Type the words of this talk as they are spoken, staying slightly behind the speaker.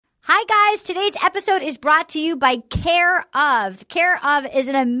Hi, guys. Today's episode is brought to you by Care Of. Care Of is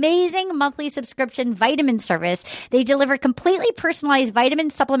an amazing monthly subscription vitamin service. They deliver completely personalized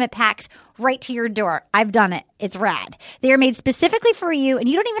vitamin supplement packs right to your door. I've done it. It's rad. They are made specifically for you, and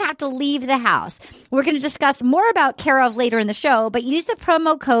you don't even have to leave the house. We're going to discuss more about Care Of later in the show, but use the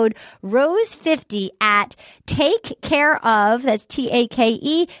promo code ROSE50 at takecareof, that's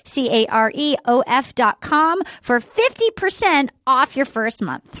TAKECAREOF.com for 50% off your first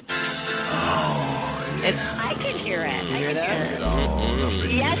month. I can hear it. You hear that?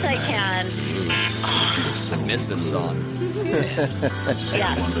 Yes, I can. I miss this song.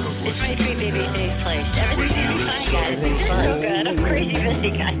 Yeah. It's my sweet baby safe place. Everything's fine, guys. Everything's So fine. good. I'm crazy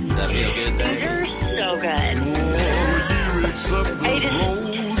busy, guys. Does that feel good, babe? You're so good. I just...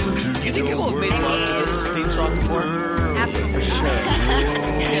 Do you think people have made love to this theme song before? Absolutely. So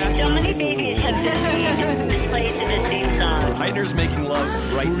many babies have been displaced in this theme song. Hytner's making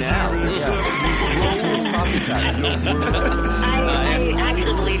love right now. It's coffee time. I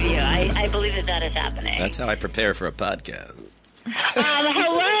actually believe you. I believe that is happening. That's how I prepare for a podcast.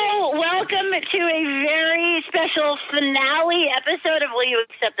 Hello, welcome to a very special finale episode of Will You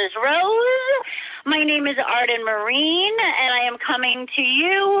Accept This Rose? My name is Arden Marine, and I am coming to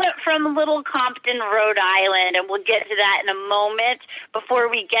you from Little Compton, Rhode Island, and we'll get to that in a moment. Before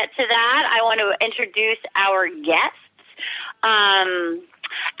we get to that, I want to introduce our guests.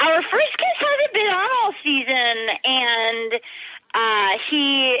 Our first guest hasn't been on all season, and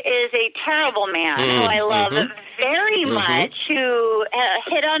he is a terrible man who I love very much, who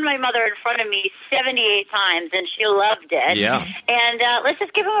hit on my mother in front of me 78 times, and she loved it. Yeah. And let's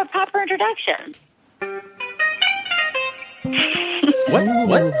just give him a proper introduction.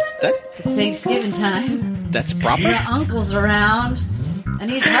 What? Thanksgiving time. That's proper? My uncle's around, and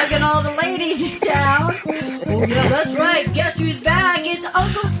he's hugging all the ladies in town. Oh, yeah, that's right. Guess who's back? It's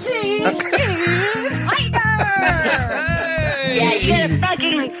Uncle Steve. Hytner. Yeah, you got a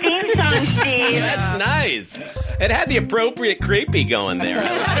fucking theme song, Steve. That's nice. It had the appropriate creepy going there.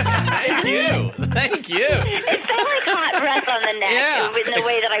 Thank you. Thank you. It felt like hot breath on the neck in the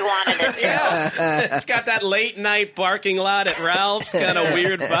way that I wanted it to. Yeah. It's got that late night parking lot at Ralph's kind of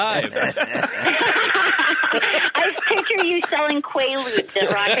weird vibe. I picture you selling Quaaludes at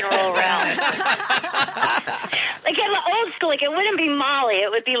Rock and Roll Realm. Like in the old school, like it wouldn't be Molly, it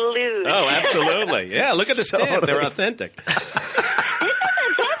would be Lude. Oh, absolutely. Yeah, look at the stamp. They're authentic.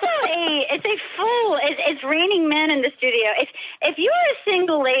 It's raining men in the studio. If you're a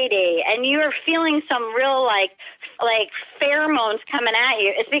single lady and you are feeling some real like pheromones coming at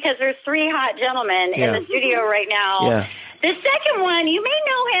you, it's because there's three hot gentlemen in the studio right now. Yeah. The second one, you may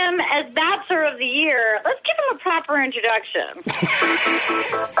know him as Bachelor of the Year. Let's give him a proper introduction.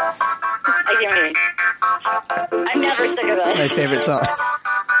 I'm never sick of this. It's my favorite song.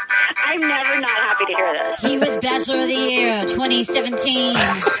 I'm never not happy to hear this. He was Bachelor of the Year 2017.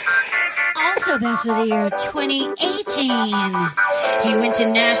 Also Bachelor of the Year 2018. He went to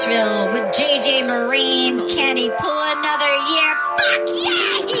Nashville with JJ Marine. Can he pull another year? Fuck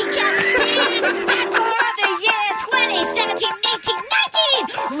yeah! He got the Bachelor of the Year 2017, 18,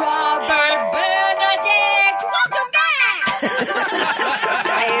 19. Robert Benedict. Welcome back.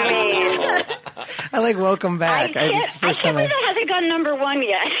 I like Welcome Back. I can't believe it hasn't gone number one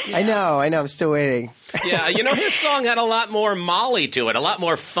yet. I know. I'm still waiting. Yeah, his song had a lot more Molly to it, a lot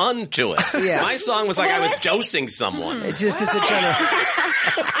more fun to it. Yeah. My song was like I was dosing someone. It's a general.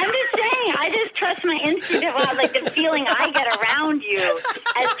 I'm just saying, I just trust my instinct about like the feeling I get around you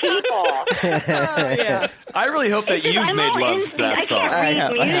as people. Yeah. I really hope that you've I'm made all love to instinct. that song. I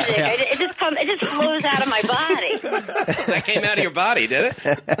can't read music. It just flows out of my body. That came out of your body, did it?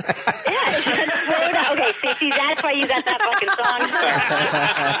 Yeah, it just flowed out. Okay, see, that's why you got that fucking song.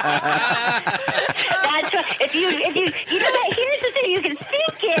 That's what, if you know what, here's the thing, you can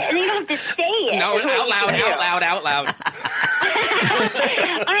think it and you don't have to say it. No, out loud.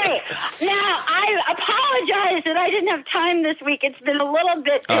 All right. Now, I apologize that I didn't have time this week. It's been a little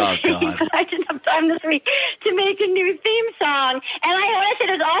bit busy, but I didn't have time this week to make a new theme song. And I want to say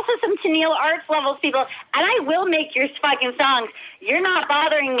there's also some Tennille Arts Levels people, and I will make your fucking songs. You're not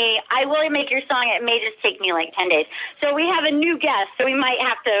bothering me. I will make your song. It may just take me like 10 days. So we have a new guest, so we might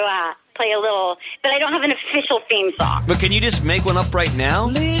have to play a little, but I don't have an official theme song. But can you just make one up right now?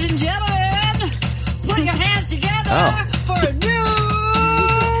 Ladies and gentlemen, put your hands together for a new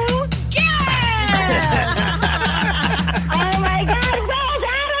guest. Oh my God, Wells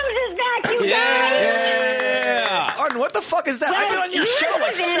Adams is back, you guys. Yeah. Arden, what the fuck is that? I've been on your show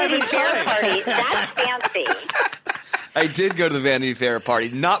like 7 times. That's fancy. I did go to the Vanity Fair party,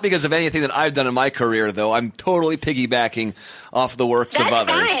 not because of anything that I've done in my career, though. I'm totally piggybacking off the works of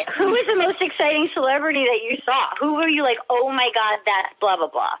others. Fine. Who was the most exciting celebrity that you saw? Who were you like, oh my God, that's blah, blah,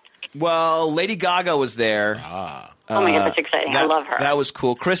 blah? Well, Lady Gaga was there. Oh my God, that's exciting. I love her. That was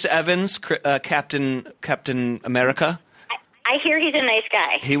cool. Chris Evans, Captain America. I hear he's a nice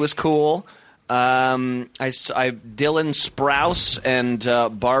guy. He was cool. Dylan Sprouse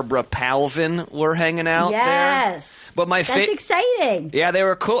and Barbara Palvin were hanging out there. Yes. But That's exciting. Yeah, they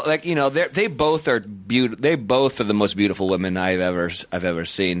were cool. Like, you know, they both are beautiful. They both are the most beautiful women I've ever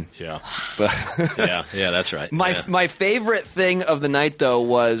seen. Yeah. But yeah, that's right. My favorite thing of the night, though,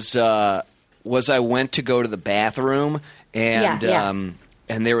 was I went to go to the bathroom, and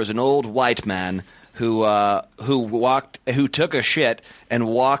and there was an old white man who took a shit and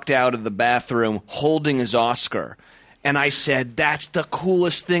walked out of the bathroom holding his Oscar. And I said, that's the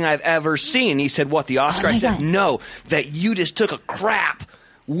coolest thing I've ever seen. He said, what, the Oscar? I said, no, that you just took a crap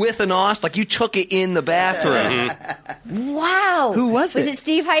with an Oscar. Like, you took it in the bathroom. Wow. Who was it? Was it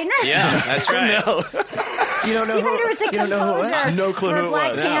Steve Hytner? Yeah, that's right. No. You don't know Steve Hytner was the composer No clue for who it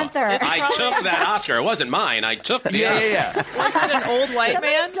Black was. Panther. I took that Oscar. It wasn't mine. I took the Oscar. Yeah. Was it an old white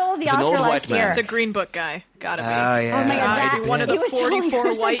Somebody man? stole the It's an Oscar old last white man. year. It's a Green Book guy. Gotta be. Oh, yeah. Oh my God, One of the he was totally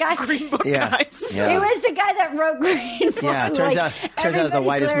 44 the white guy. Green Book Yeah. guys. Yeah. It was the guy that wrote Green Book. Yeah, turns out it was the everybody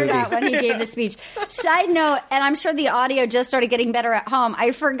whitest glared movie. out when he gave the speech. Side note, and I'm sure the audio just started getting better at home.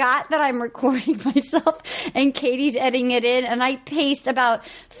 I forgot that I'm recording myself, and Katie's editing it in, and I paced about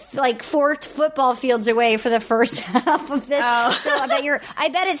like 4 football fields away for the first half of this. Oh. So I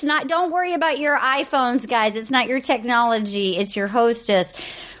bet it's not. Don't worry about your iPhones, guys. It's not your technology. It's your hostess.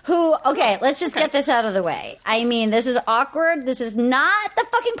 Okay, let's just get this out of the way. I mean, this is awkward. This is not the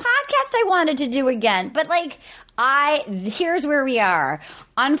fucking podcast I wanted to do again. But, here's where we are.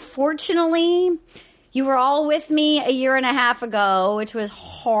 Unfortunately, you were all with me a year and a half ago, which was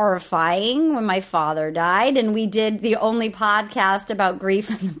horrifying when my father died. And we did the only podcast about grief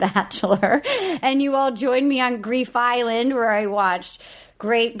in The Bachelor. And you all joined me on Grief Island, where I watched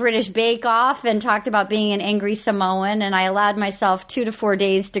Great British Bake Off and talked about being an angry Samoan, and I allowed myself 2 to 4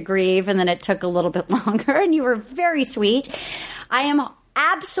 days to grieve, and then it took a little bit longer, and you were very sweet. I am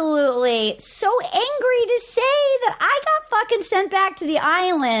absolutely so angry to say that I got fucking sent back to the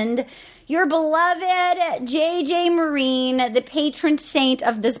island. Your beloved JJ Marine, the patron saint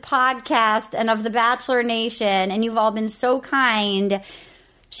of this podcast and of the Bachelor Nation, and you've all been so kind.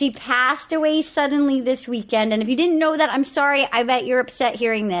 She passed away suddenly this weekend. And if you didn't know that, I'm sorry. I bet you're upset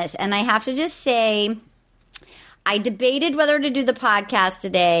hearing this. And I have to just say, I debated whether to do the podcast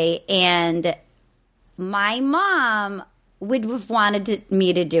today. And my mom would have wanted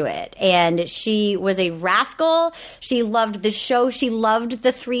me to do it. And she was a rascal. She loved the show. She loved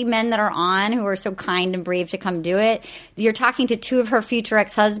the 3 men that are on who are so kind and brave to come do it. You're talking to 2 of her future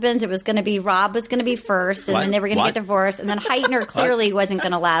ex-husbands. It was going to be Rob was going to be first, and then they were going to get divorced. And then Hytner clearly wasn't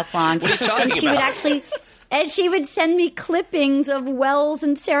going to last long. What are you talking and she about? would actually... And she would send me clippings of Wells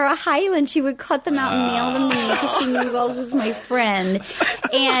and Sarah Hyland. She would cut them out and mail them to me because she knew Wells was my friend.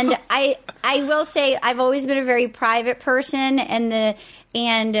 And I will say I've always been a very private person, and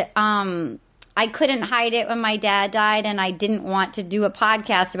I couldn't hide it when my dad died, and I didn't want to do a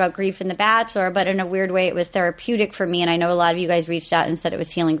podcast about grief in The Bachelor, but in a weird way it was therapeutic for me, and I know a lot of you guys reached out and said it was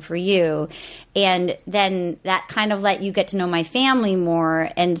healing for you. And then that kind of let you get to know my family more,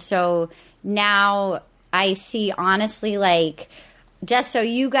 and so now I see, honestly, just so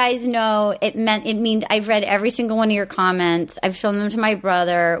you guys know, it means I've read every single one of your comments. I've shown them to my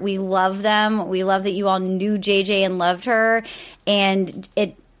brother. We love them. We love that you all knew JJ and loved her. And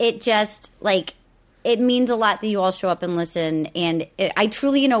it just, it means a lot that you all show up and listen. And I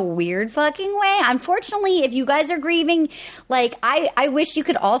truly, in a weird fucking way, unfortunately, if you guys are grieving, I wish you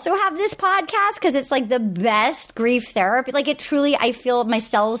could also have this podcast because it's the best grief therapy. It truly, I feel my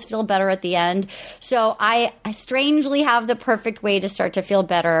cells feel better at the end. So I strangely have the perfect way to start to feel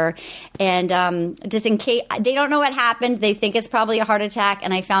better. And just in case they don't know what happened, they think it's probably a heart attack.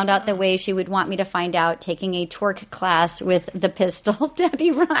 And I found out the way she would want me to find out, taking a twerk class with the Pistol, Debbie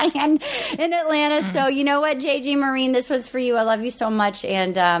Ryan in Atlanta. So you know what, JG Marine, this was for you. I love you so much.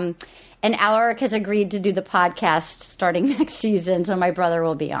 And Alaric has agreed to do the podcast starting next season, so my brother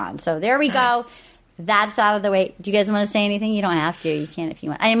will be on. So there we go. That's out of the way. Do you guys want to say anything? You don't have to. You can if you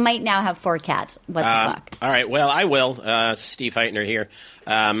want. I might now have 4 cats. What the fuck? All right. Well, I will. Steve Hytner here.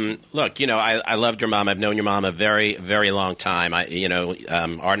 Look, I loved your mom. I've known your mom a very, very long time.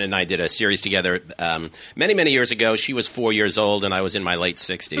 Arden and I did a series together many, many years ago. She was 4 years old, and I was in my late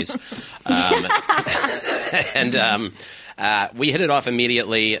 60s. we hit it off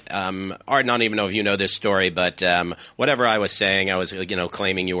immediately. Art, I don't even know if you know this story, but whatever I was saying, I was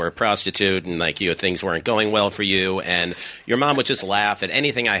claiming you were a prostitute and like things weren't going well for you, and your mom would just laugh at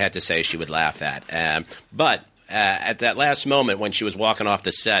anything I had to say. She would laugh at, but. At that last moment when she was walking off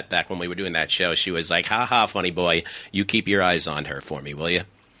the set back when we were doing that show, she was like, "Ha ha, funny boy, you keep your eyes on her for me, will you?"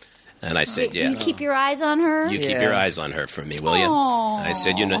 And I said, "Yeah." You keep your eyes on her? You keep your eyes on her for me, will you? Aww. I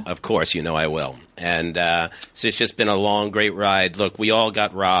said, "Of course, I will." And so it's just been a long, great ride. Look, we all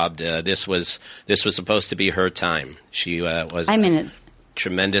got robbed. This was supposed to be her time. She was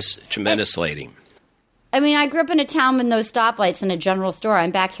tremendous lady. I mean, I grew up in a town with no stoplights and a general store.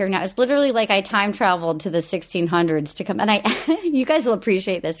 I'm back here now. It's literally like I time traveled to the 1600s to come. And you guys will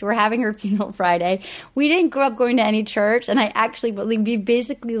appreciate this. We're having her funeral Friday. We didn't grow up going to any church, and we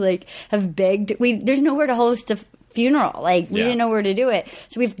basically like have begged. There's nowhere to host a funeral. Like we didn't know where to do it,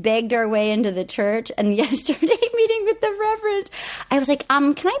 so we've begged our way into the church. And yesterday, meeting with the reverend, I was like,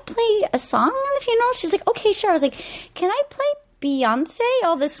 "Can I play a song on the funeral?" She's like, "Okay, sure." I was like, "Can I play Beyonce,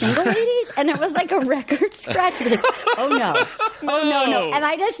 all the single ladies?" And it was like a record scratch. She was like, "Oh no." And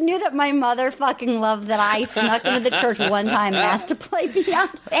I just knew that my mother fucking loved that I snuck into the church one time and asked to play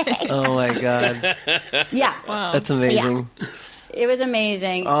Beyonce. Oh my God. Yeah. Wow. That's amazing. Yeah. It was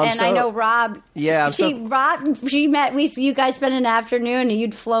amazing. And I know Rob. Yeah. She met. You guys spent an afternoon, and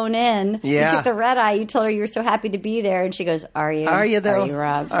you'd flown in. Yeah. You took the red eye. You told her you were so happy to be there, and she goes, "Are you? Are you though? Are you,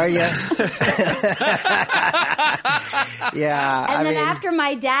 Rob? Are you?" Yeah. And then after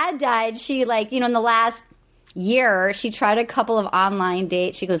my dad died, she in the last year, she tried a couple of online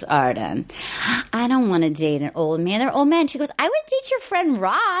dates. She goes, "Arden, I don't want to date an old man. They're old men." She goes, "I would date your friend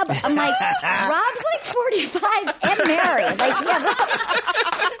Rob." I'm like, "Rob's like 45 and married." Like, yeah,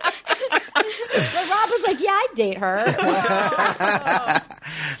 but Rob was like, "Yeah, I'd date her."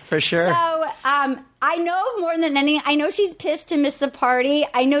 For sure. So I know more than any. I know she's pissed to miss the party.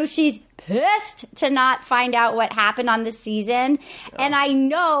 I know she's pissed to not find out what happened on the season. And I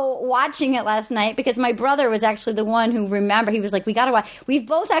know watching it last night, because my brother was actually the one who remembered. He was like, "We got to watch." We've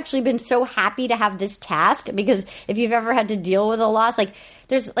both actually been so happy to have this task, because if you've ever had to deal with a loss, like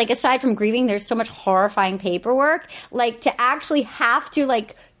there's like, aside from grieving, there's so much horrifying paperwork. Like to actually have to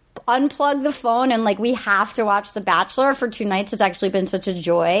like unplug the phone and like we have to watch The Bachelor for 2 nights has actually been such a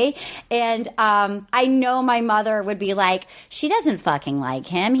joy. And I know my mother would be like, "She doesn't fucking like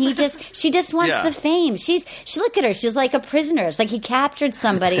him. She just wants the fame. She look at her. She's like a prisoner. It's like he captured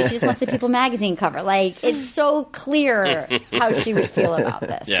somebody. She just wants the People magazine cover." Like it's so clear how she would feel about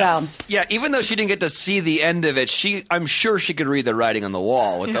this. Yeah. So yeah, even though she didn't get to see the end of it, I'm sure she could read the writing on the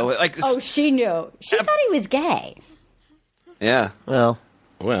wall. With she knew. She thought he was gay. Yeah. Well.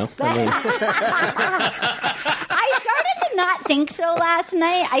 I started to not think so last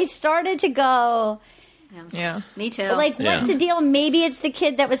night. I started to go, Yeah. Me too. like, what's the deal? Maybe it's the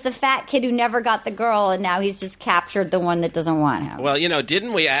kid that was the fat kid who never got the girl, and now he's just captured the one that doesn't want him. Well,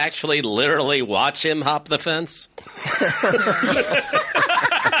 didn't we actually literally watch him hop the fence?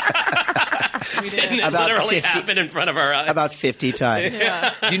 Didn't it literally happen in front of our eyes? About 50 times.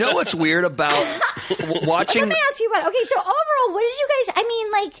 Yeah. Do you know what's weird about watching? Let me ask you what. Okay, so overall, what did you guys?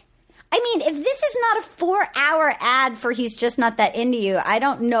 I mean, if this is not a 4-hour ad for "He's Just Not That Into You," I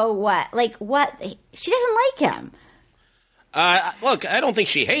don't know what. Like, what? She doesn't like him. Look, I don't think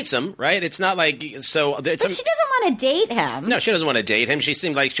she hates him, right? It's not like so. But she doesn't want to date him. No, she doesn't want to date him. She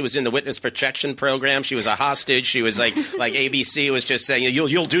seemed like she was in the witness protection program. She was a hostage. She was like ABC was just saying,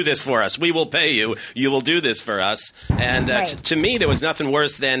 "You'll do this for us. We will pay you. You will do this for us." And to me, there was nothing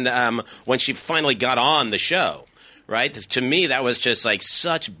worse than when she finally got on the show. Right? To me, that was just like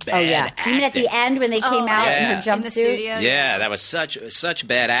such bad acting. You mean at the end when they came out in her jumpsuit? In the studio? Yeah, that was such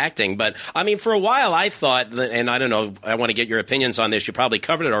bad acting. But, I mean, for a while I thought, and I don't know, I want to get your opinions on this. You probably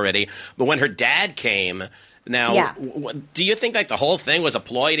covered it already. But when her dad came... Now, do you think like the whole thing was a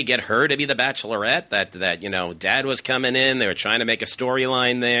ploy to get her to be the Bachelorette? That Dad was coming in, they were trying to make a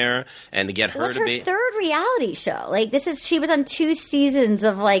storyline there, and to get her to be her third reality show. Like she was on 2 seasons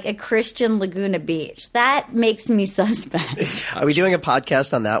of like a Christian Laguna Beach. That makes me suspect. Are we doing a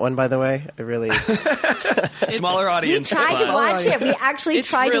podcast on that one? By the way, I really smaller audience. We tried to watch it. We actually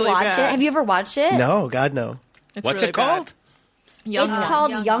tried to watch it. Have you ever watched it? No, God no. What's really it called? Young It's Ones.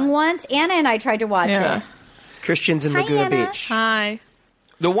 called Young Ones. Anna and I tried to watch it. Christians in Hi, Laguna Anna. Beach. Hi.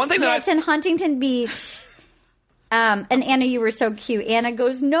 The one thing It's in Huntington Beach. And Anna, you were so cute. Anna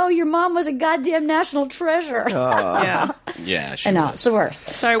goes, "No, your mom was a goddamn national treasure." Yeah. Yeah, she I know, was. it's the worst.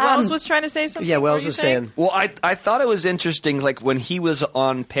 Sorry, Wells was trying to say something. Yeah, What Wells were you was saying. Well, I thought it was interesting, like when he was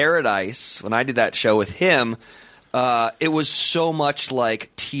on Paradise, when I did that show with him, it was so much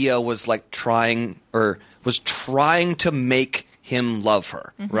like Tia was like trying or was trying to make him love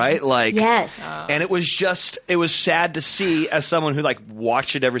her, right? Like, Yes. and it was sad to see as someone who like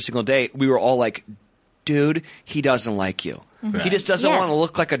watched it every single day. We were all like, dude, he doesn't like you. He just doesn't Yes. want to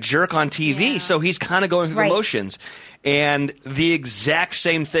look like a jerk on TV, so he's kind of going through Right. the motions. And the exact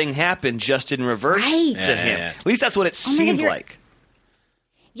same thing happened, just in reverse Right. to him. At least that's what it seemed you're- like.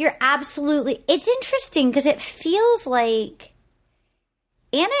 You're absolutely. It's interesting because it feels like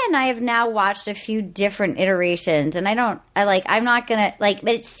Anna and I have now watched a few different iterations, and I'm not gonna like,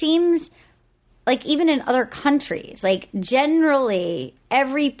 but it seems like even in other countries, like generally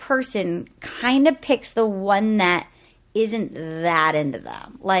every person kind of picks the one that isn't that into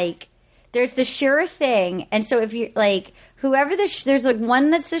them. Like there's the sure thing, and so if you like whoever there's like one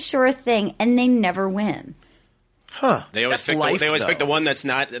that's the sure thing, and they never win. Huh. They always That's life, pick the one that's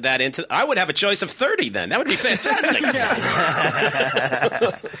not that into. I would have a choice of 30 then. That would be fantastic.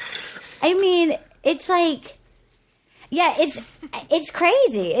 I mean, it's like, yeah, it's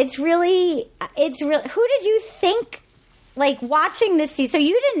crazy. It's really. Who did you think, like, watching this season? So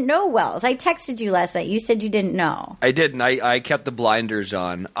you didn't know Wells. I texted you last night. You said you didn't know. I didn't. I kept the blinders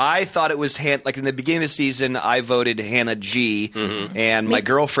on. I thought it was like in the beginning of the season, I voted Hannah G, and my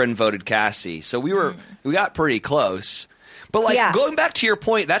girlfriend voted Cassie. So we got pretty close. But like going back to your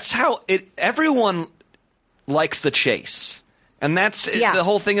point, that's how everyone likes the chase. And that's the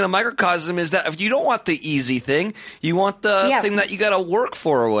whole thing in a microcosm is that if you don't want the easy thing, you want the thing that you got to work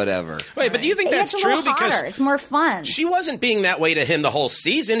for or whatever. Wait, but do you think that's it's a true? little Because hotter. It's more fun. she wasn't being that way to him the whole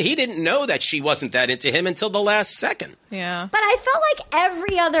season. He didn't know that she wasn't that into him until the last second. Yeah. But I felt like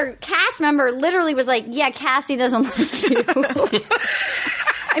every other cast member literally was like, yeah, Cassie doesn't like you.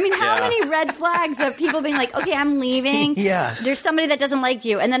 I mean, how many red flags of people being like, okay, I'm leaving. Yeah. There's somebody that doesn't like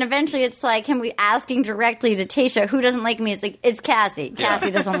you. And then eventually it's like him asking directly to Tasha, who doesn't like me? It's like, it's Cassie. Cassie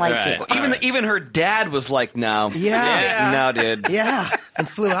doesn't like you. Even her dad was like, no. Yeah. No, dude. Yeah. And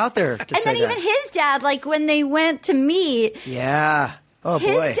flew out there to And say then that. even his dad, like when they went to meet, Yeah. Oh,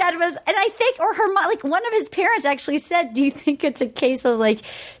 his boy. dad was, and I think, or her mom, like one of his parents actually said, do you think it's a case of like,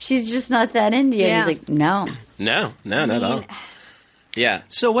 she's just not that into you? And he's like, no. No, not at all. Yeah.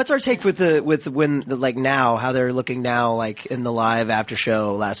 So what's our take with like now, how they're looking now, like in the live after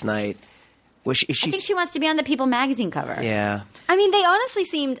show last night? I think she wants to be on the People magazine cover. Yeah. I mean, they honestly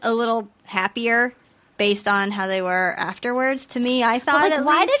seemed a little happier based on how they were afterwards. To me, I thought. But like,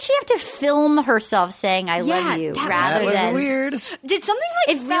 why did she have to film herself saying "I love you" rather That was than weird. Did something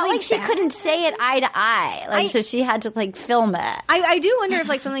like It felt really like she bad couldn't say it eye to eye, so she had to like film it. I do wonder if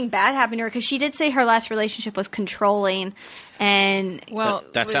like something bad happened to her because she did say her last relationship was controlling, and Well,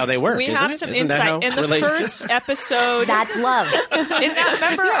 That's how they work, We isn't have it? some Isn't that how insight in the relationships- first episode. That's love. In that,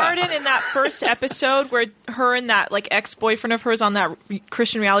 remember Arden in that first episode where her and that like ex-boyfriend of hers on that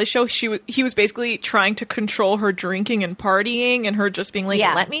Christian reality show, he was basically trying to control her drinking and partying, and her just being like,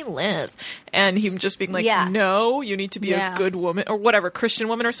 Yeah. "Let me live," and him just being like, Yeah. "No, you need to be Yeah. a good woman or whatever, Christian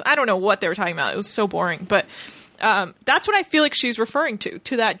woman or I don't know what they were talking about. It was so boring, but that's what I feel like she's referring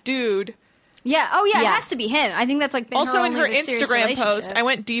to that dude. yeah, oh yeah, Yeah. it has to be him. I think that's like been Also, her in her only serious Instagram post, relationship. I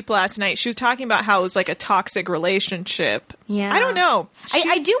went deep last night. She was talking about how it was like a toxic relationship. Yeah. I don't know. I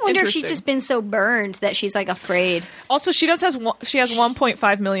She's do wonder if she's interesting. just been so burned that she's like afraid. Also, she has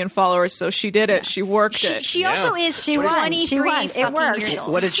 1.5 million followers, so she did it. She worked it. She also is She won. 23 She won. It fucking worked. years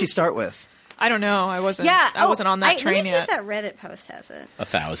old. What did she start with? I don't know. I wasn't. Yeah, I wasn't on that train let me yet. see if that Reddit post has it.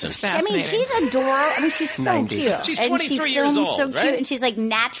 1,000. It's I mean, fascinating. she's adorable. I mean, she's so 90. cute. She's and 23 she years films old, so right? cute, and she's like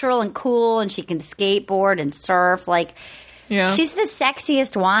natural and cool, and she can skateboard and surf. Like, Yeah. she's the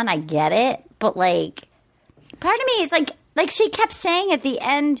sexiest one. I get it, but like, part of me is like she kept saying at the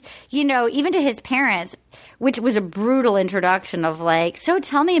end, even to his parents, which was a brutal introduction of like, so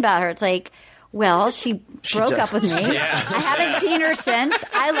tell me about her. It's like, well, she broke up with me. I haven't seen her since.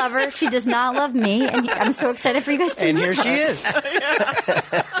 I love her. She does not love me, and I'm so excited for you guys to And meet here her. she is.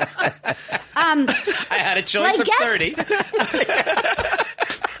 I had a choice of guess- 30.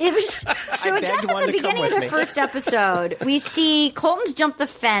 It was so. I begged guess one at the to come beginning of with the me. first episode, we see Colton's jump the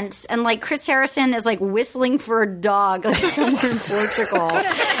fence, and like Chris Harrison is like whistling for a dog, like somewhere in Portugal.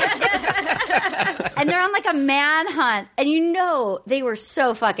 And they're on like a manhunt, and they were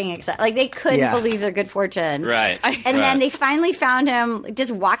so fucking excited, like they couldn't Yeah. believe their good fortune. Right. And then they finally found him just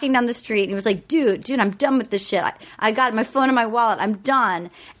walking down the street, and he was like, dude, I'm done with this shit. I got my phone in my wallet. I'm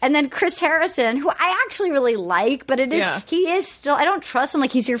done. And then Chris Harrison, who I actually really like, but he is still, I don't trust him.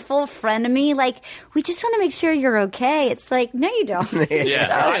 Like, he's your full friend to me. Like, we just want to make sure you're okay. It's like, no, you don't.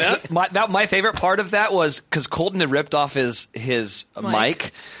 Yeah. My favorite part of that was because Colton had ripped off his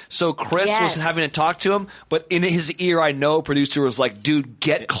mic, so Chris Yes. was having to talk to him, but in his ear, I know producer was like, "Dude,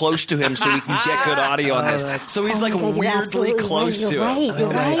 get close to him so we can get good audio on this." So he's like weirdly close to him. You're right.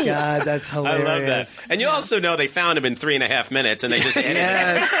 Oh my God, that's hilarious. I love that. And you also know they found him in 3.5 minutes, and they just edited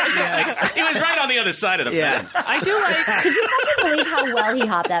Yes. He was right on the other side of the fence. I do like. Could you fucking believe how well he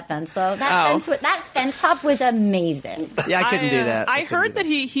hopped that fence, though? That fence hop was amazing. Yeah, I couldn't do that. I heard that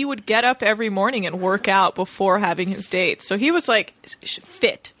he would get up every morning and work out before having his dates. So he was like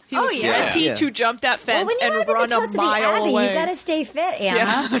fit. He was ready to jump that fence and run a mile away. You got to stay fit,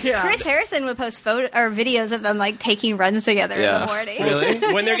 Anna. Yeah. Chris Harrison would post videos of them like taking runs together in the morning. Really?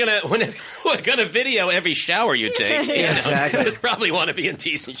 when we're gonna video every shower you take, Exactly. you probably want to be in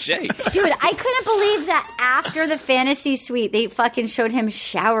decent shape. Dude, I couldn't believe that after the fantasy suite, they fucking showed him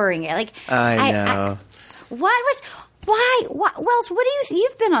showering it. Like, I know. Why? Wells, what do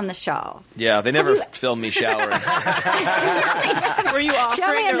you've been on the show? Yeah, they never filmed me showering. Were you offering?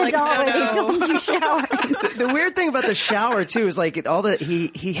 Show me in the doll where they filmed you showering. The weird thing about the shower too is like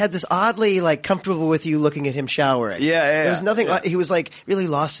he had this oddly like comfortable with you looking at him showering. Yeah. There was nothing. He was like really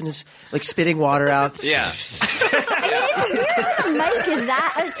lost in his like spitting water out. Yeah. It's weird when a mic is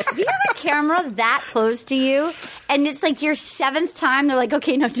that. If you have a camera that close to you, and it's like your 7th time, they're like,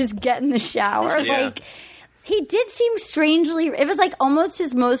 okay, now just get in the shower. Yeah. Like. He did seem strangely. It was like almost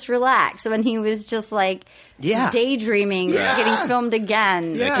his most relaxed when he was just like daydreaming, getting filmed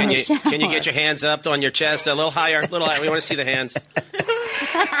again. Yeah. Can you get your hands up on your chest a little higher? We want to see the hands.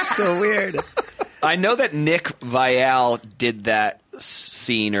 So weird. I know that Nick Viall did that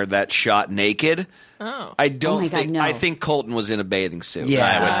scene or that shot naked. Oh. I don't think. God, no. I think Colton was in a bathing suit. Yeah,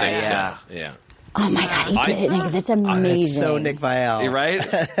 I would think yeah. so. Yeah. Oh my God, he did it, Nick. That's amazing. That's so Nick Viall. You right?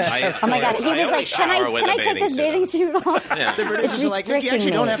 Oh my God, he was like, can I take this bathing suit off? Yeah. The producers are like, Nick, you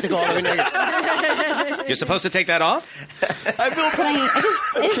actually don't have to go all the way naked. You're supposed to take that off? I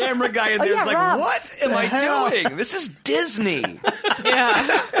feel I camera guy in there is like, Rob. what am I doing? This is Disney.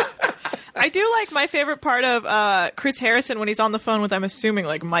 Yeah. I do like my favorite part of Chris Harrison when he's on the phone with, I'm assuming,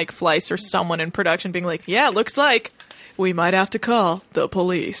 like Mike Fleiss or someone in production being like, yeah, looks like we might have to call the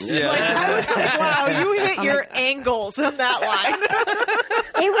police. Yeah. Like, I was like, wow, you hit your angles on that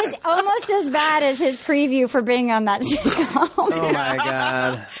line. It was almost as bad as his preview for being on that sitcom. Oh my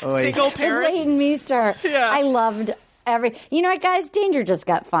God. Single With parents. Leighton Meester. Yeah. I loved you know what, guys? Danger just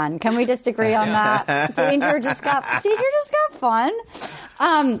got fun. Can we just agree on that? Danger just got fun.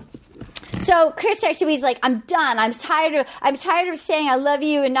 So Chris actually he's like, I'm done. I'm tired of saying I love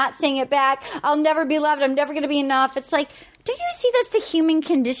you and not saying it back. I'll never be loved. I'm never going to be enough. It's like, do you see that's the human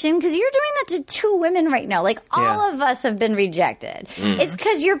condition? Because you're doing that to 2 women right now. Like, all of us have been rejected. It's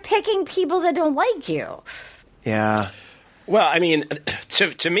because you're picking people that don't like you. Yeah. Well, I mean,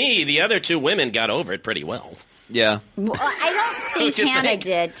 to me, the other 2 women got over it pretty well. Yeah. Well, I don't think Who'd you Hannah think?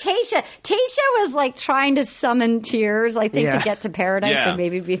 did. Tasha was like trying to summon tears, I think, to get to paradise Yeah. or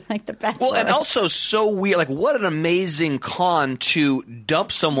maybe be like the best. Well, and also so weird. Like, what an amazing con to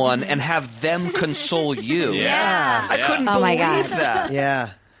dump someone and have them console you. Yeah. I couldn't Oh my believe God. that. Yeah.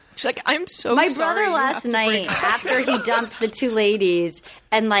 She's like, I'm so My sorry. brother you last have to night, break- after he dumped the 2 ladies,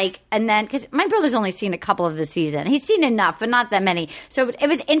 and then, because my brother's only seen a couple of the season. He's seen enough, but not that many. So it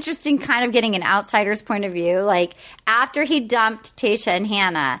was interesting kind of getting an outsider's point of view. Like, after he dumped Tasha and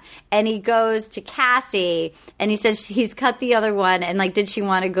Hannah, and he goes to Cassie, and he says he's cut the other one, and like, did she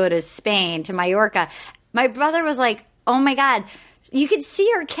want to go to Spain, to Mallorca? My brother was like, oh my God. You could see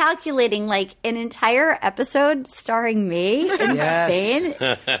her calculating like an entire episode starring me in Spain.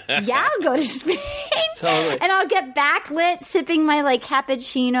 Yeah, I'll go to Spain. Totally. And I'll get backlit sipping my like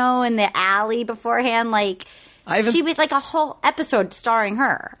cappuccino in the alley beforehand. Like, she was like a whole episode starring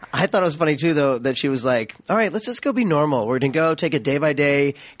her. I thought it was funny too, though, that she was like, "All right, let's just go be normal. We're gonna go take it day by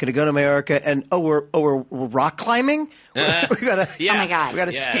day. Gonna go to America, and we're rock climbing. We gotta, Oh my God. we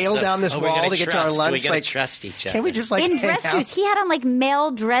gotta scale down this wall to get to our lunch. We gotta like, trust each other. Can we just like In hang dress out? shoes. He had on like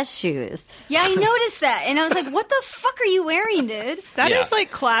male dress shoes. Yeah, I noticed that, and I was like, "What the fuck are you wearing, dude?" That Yeah. is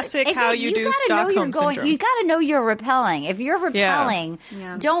like classic If how you do gotta know Stockholm you're going, syndrome. you got to know you're repelling. If you're repelling,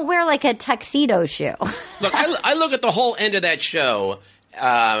 don't wear like a tuxedo shoe. Look, I look at the whole end of that show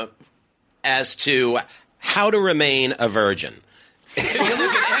as to how to remain a virgin. If you look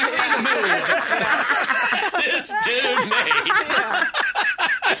at everything this dude made.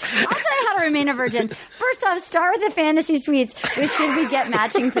 I'll tell you how to remain a virgin. First off, start with the fantasy suites with should we get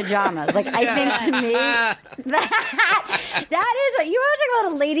matching pajamas. Like, I think to me, that is, you want to talk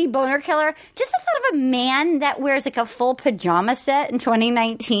about a lady boner killer? Just the thought of a man that wears like a full pajama set in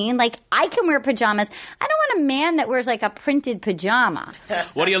 2019. Like, I can wear pajamas. I don't about a man that wears like a printed pajama?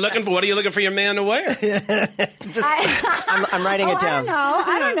 What are you looking for? What are you looking for your man to wear? I'm writing it down.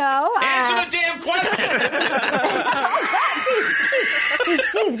 I don't know. Answer the damn question. See,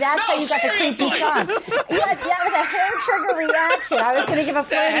 Steve, that's how you got the creepy song. Yeah, that was a hair trigger reaction. I was going to give a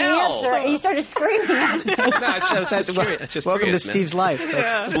flirty answer, and you started screaming at me. It's just Welcome to curious, man. Steve's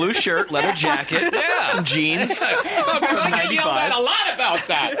life. Blue shirt, leather jacket, some jeans. Because I get yelled at a lot about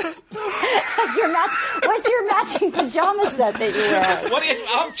that. What's your matching pajama set that you wear?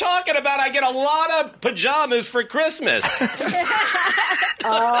 I'm talking about I get a lot of pajamas for Christmas.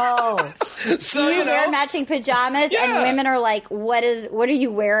 Oh. So, you wear matching pajamas, and women are like, what are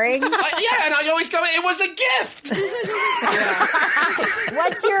you wearing? And I always go, it was a gift.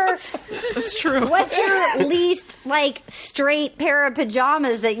 That's true. What's your least, like, straight pair of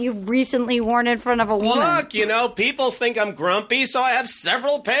pajamas that you've recently worn in front of a woman? Look, people think I'm grumpy, so I have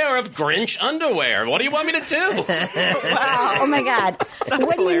several pair of Grinch underwear. What do you want me to do? Wow. Oh, my God.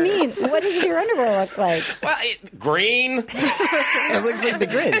 What do you mean? What does your underwear look like? Well, green. It looks like the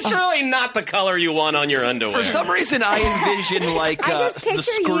Grinch. It's really not the color you want on your underwear. For some reason, I envision like I just the picture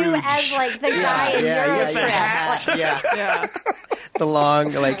Scrooge. you as, like, the guy in Europe. Yeah. The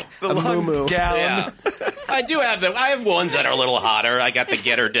long, like, the long gown. Yeah. I have ones that are a little hotter. I got the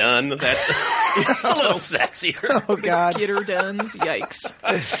Get Her Done. That's it's a little sexier. Oh, God. Get her done's. Yikes.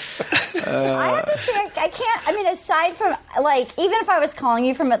 I have to say, I can't, aside from, like, even if I was calling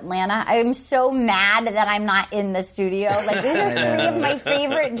you from Atlanta, I'm so mad that I'm not in the studio. Like, these are three of my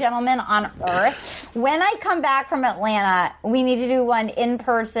favorite gentlemen on earth. When I come back from Atlanta, we need to do one in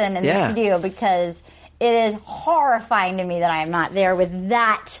person in the studio because it is horrifying to me that I am not there with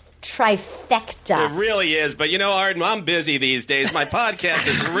that trifecta. It really is. But, Arden, I'm busy these days. My podcast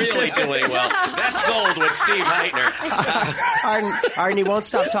is really doing well. That's gold with Steve Hytner. Arden, he won't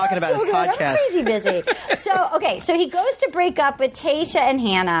stop talking about his good. podcast. I'm crazy busy. So he goes to break up with Tayshia and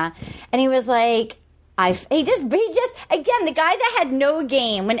Hannah, and he was like, he just again, the guy that had no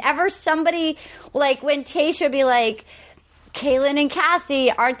game. Whenever somebody, like when Tayshia would be like, Kaylin and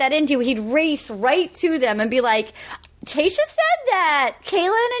Cassie aren't that into you, he'd race right to them and be like, Tayshia said that Kaylin and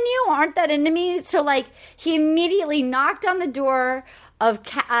you aren't that into me. So, like, he immediately knocked on the door of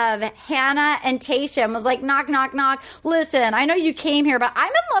Hannah and Tayshia and was like, knock, knock, knock. Listen, I know you came here, but I'm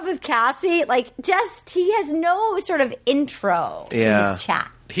in love with Cassie. Like, he has no sort of intro to his chat.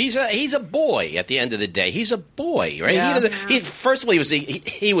 He's a boy at the end of the day. He's a boy, right? Yeah. First of all,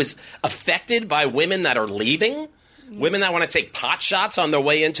 he was affected by women that are leaving, women that want to take pot shots on their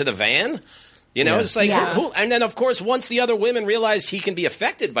way into the van. It's like, and then, of course, once the other women realize he can be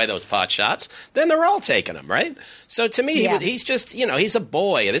affected by those pot shots, then they're all taking him, right? So to me, he's just, he's a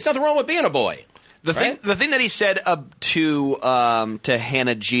boy. There's nothing wrong with being a boy. The thing that he said to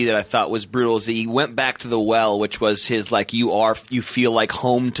Hannah G that I thought was brutal is that he went back to the well, which was his like you feel like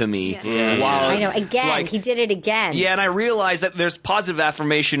home to me. Yeah. While, I know. Again, he did it again. Yeah, and I realized that there's positive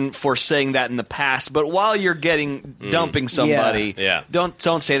affirmation for saying that in the past, but while you're dumping somebody,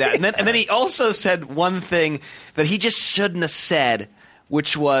 don't say that. And then he also said one thing that he just shouldn't have said,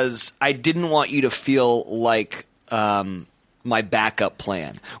 which was, I didn't want you to feel like my backup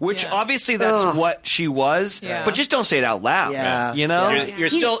plan, which obviously that's what she was, but just don't say it out loud. You're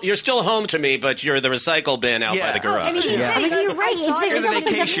still home to me, but you're the recycle bin out by the garage. You're right. It's almost like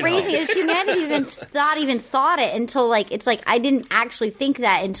the phrasing. Humanity even thought it until it's like I didn't actually think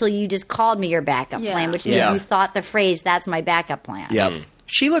that until you just called me your backup plan, which means you thought the phrase "that's my backup plan." Yep.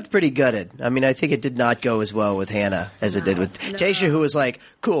 She looked pretty gutted. I think it did not go as well with Hannah as it did with Tayshia, who was like,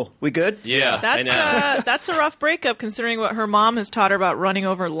 cool, we good? Yeah. That's a rough breakup considering what her mom has taught her about running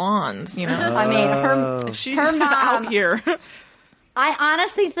over lawns, She's her mom out here. I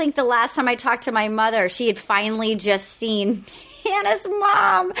honestly think the last time I talked to my mother, she had finally just seen Hannah's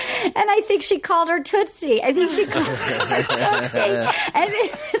mom, and I think she called her Tootsie. I think she called her Tootsie. And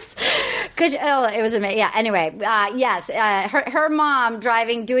it was amazing. Yeah, anyway, yes, her mom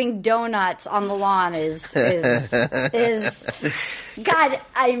doing donuts on the lawn is God,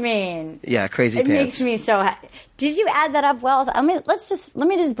 crazy it pants. makes me so happy. Did you add that up well? Let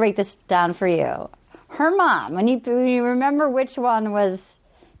me just break this down for you. Her mom, when you remember which one was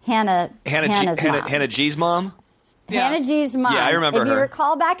Hannah's mom. Hannah G's mom? Hannah G's mom. Yeah, I remember her. If you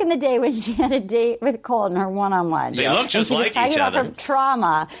recall back in the day when she had a date with Colton, her one-on-one. They look just like each other. She was talking about her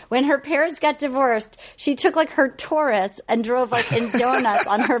trauma. When her parents got divorced, she took her Taurus and drove in donuts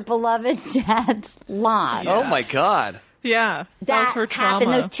on her beloved dad's lawn. Yeah. Oh my God. Yeah, that was her trauma.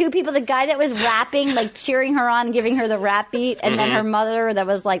 Happened. Those two people, the guy that was rapping, cheering her on, giving her the rap beat, and then her mother that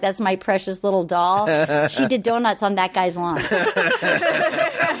was like, that's my precious little doll. She did donuts on that guy's lawn.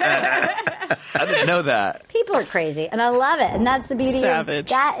 I didn't know that. People are crazy, and I love it, and that's the beauty. Savage.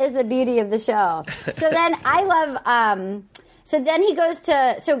 That is the beauty of the show. So then I love. So then he goes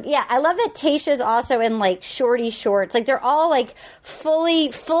to. So yeah, I love that Tayshia's also in like shorty shorts. Like they're all like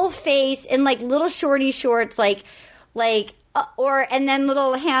full face in like little shorty shorts, and then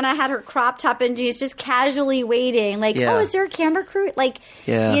little Hannah had her crop top and she's just casually waiting. Like, oh, is there a camera crew? Like,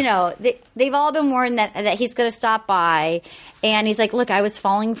 you know, they've all been warned that he's going to stop by, and he's like, look, I was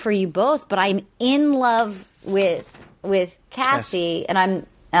falling for you both, but I'm in love with Cassie, and I'm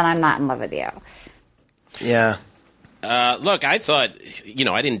not in love with you. Yeah. Look, I thought,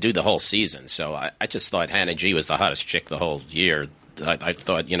 I didn't do the whole season, so I just thought Hannah G was the hottest chick the whole year. I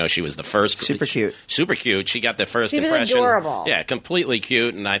thought, she was the first. Super cute. Super cute. She got the first impression. She was adorable. Yeah, completely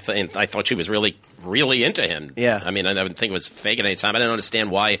cute, and I thought she was really, really into him. Yeah. I mean, I didn't think it was fake at any time. I didn't understand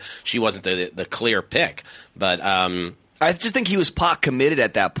why she wasn't the clear pick. But I just think he was pot committed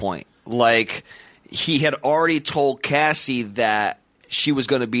at that point. Like, he had already told Cassie that she was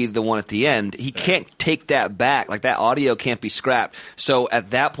going to be the one at the end. He can't take that back. Like, that audio can't be scrapped. So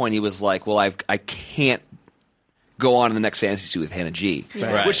at that point, he was like, well, I can't go on in the next fantasy suite with Hannah G,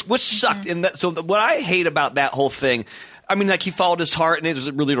 Right. which sucked. And so what I hate about that whole thing, I mean, like, he followed his heart, and it was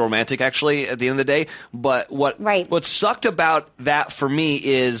really romantic, actually, at the end of the day. But what sucked about that for me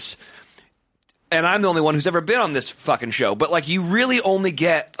is, and I'm the only one who's ever been on this fucking show, but, like, you really only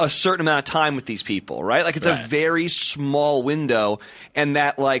get a certain amount of time with these people, right? Like, it's a very small window, and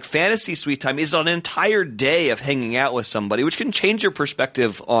that, like, fantasy suite time is an entire day of hanging out with somebody, which can change your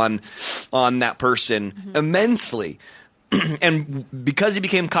perspective on that person immensely. And because he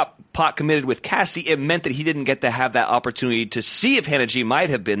became pot committed with Cassie, it meant that he didn't get to have that opportunity to see if Hannah G might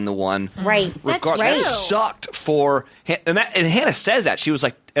have been the one. Right. That's right. That sucked for and Hannah says that. She was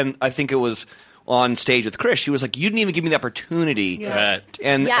like, and I think it was on stage with Chris, she was like, you didn't even give me the opportunity. Yeah. Right.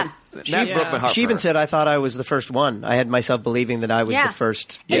 And that broke my heart. She even said, I thought I was the first one. I had myself believing that I was the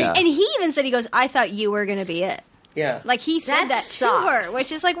first. Yeah. And he even said, he goes, I thought you were going to be it. Yeah. Like, he said that to her,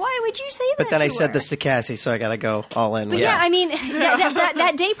 which is like, why would you say that But then to I said her? this to Cassie, so I got to go all in. But yeah, I mean,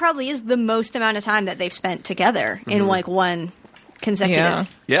 that day probably is the most amount of time that they've spent together in, like, one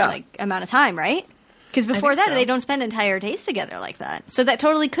consecutive like amount of time, right? Because before that, they don't spend entire days together like that. So that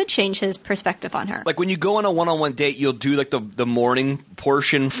totally could change his perspective on her. Like, when you go on a one-on-one date, you'll do, like, the morning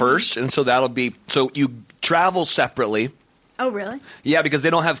portion first, and so that'll be – so you travel separately. Oh, really? Yeah, because they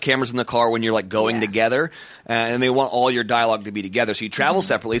don't have cameras in the car when you're, like, going together, and they want all your dialogue to be together. So you travel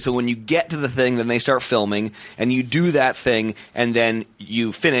separately. So when you get to the thing, then they start filming, and you do that thing, and then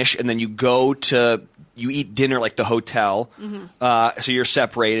you finish, and then you go to – you eat dinner, like, the hotel, so you're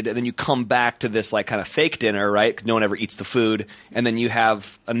separated, and then you come back to this, like, kind of fake dinner, right? Because no one ever eats the food, and then you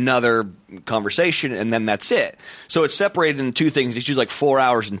have another conversation, and then that's it. So it's separated into two things. It's usually like 4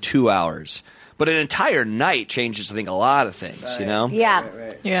 hours and 2 hours. But an entire night changes, I think, a lot of things, you know? Yeah.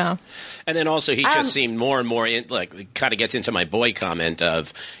 Right. Yeah. And then also he just seemed more and more kind of gets into my boy comment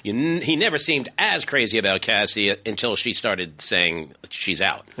of he never seemed as crazy about Cassie until she started saying she's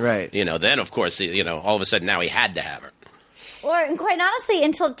out. Right. Then of course, all of a sudden now he had to have her. Or quite honestly,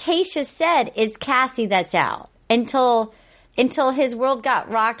 until Tayshia said it's Cassie that's out. Until his world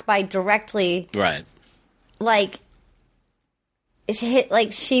got rocked by directly like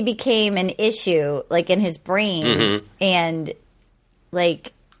she became an issue, like, in his brain, and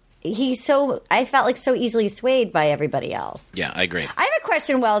like I felt like so easily swayed by everybody else. Yeah, I agree. I have a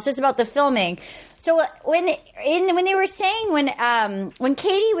question, Wells, just about the filming. So when they were saying when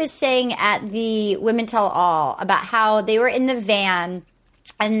Katie was saying at the Women Tell All about how they were in the van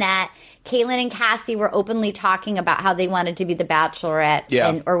and that Caitlin and Cassie were openly talking about how they wanted to be the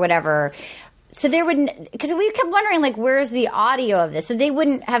Bachelorette or whatever. So there wouldn't, because we kept wondering, like, where's the audio of this? So they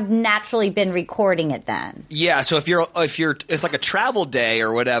wouldn't have naturally been recording it then. Yeah. So if it's like a travel day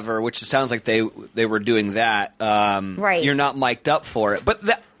or whatever, which it sounds like they were doing that, you're not mic'd up for it. But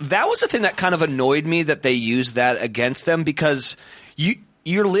that was the thing that kind of annoyed me, that they used that against them, because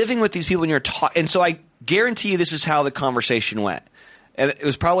you're living with these people and you're and so I guarantee you this is how the conversation went. And it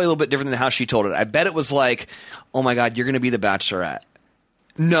was probably a little bit different than how she told it. I bet it was like, oh my God, you're going to be the Bachelorette.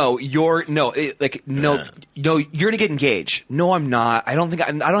 No, you're gonna get engaged. No, I'm not. I don't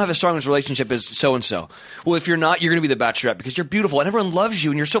have as strong a relationship as so and so. Well, if you're not, you're gonna be the Bachelorette because you're beautiful and everyone loves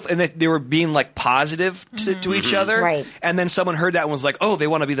you and you're so. And they were being, like, positive to each other, right? And then someone heard that and was like, oh, they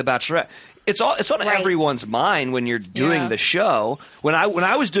want to be the Bachelorette. It's on everyone's mind when you're doing the show. When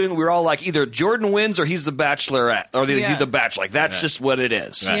I was doing it, we were all like, either Jordan wins or he's the Bachelorette or he's the Bachelor. Like, that's just what it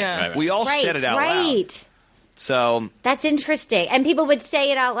is. Right. We all said it out loud. So that's interesting. And people would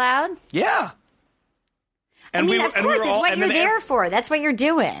say it out loud? Yeah. Of course, it's what you're there for. That's what you're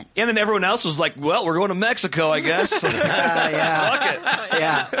doing. And then everyone else was like, well, we're going to Mexico, I guess. Fuck it.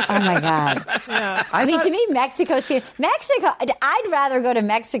 Yeah. Oh, my God. Yeah. I mean, to me, Mexico, I'd rather go to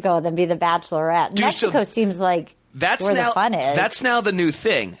Mexico than be the Bachelorette. Dude, Mexico seems like where the fun is. That's now the new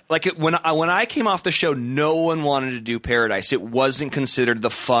thing. Like, when I came off the show, no one wanted to do Paradise. It wasn't considered the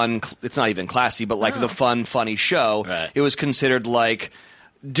fun, it's not even classy, but like the fun, funny show. Right. It was considered like,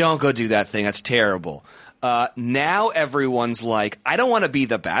 don't go do that thing. That's terrible. Now everyone's like, I don't want to be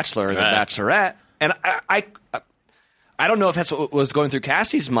the Bachelor or the Bachelorette. And I don't know if that's what was going through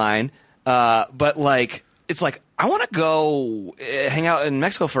Cassie's mind, but like, it's like, I want to go hang out in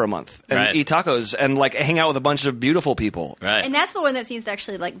Mexico for a month and eat tacos and like hang out with a bunch of beautiful people. Right. And that's the one that seems to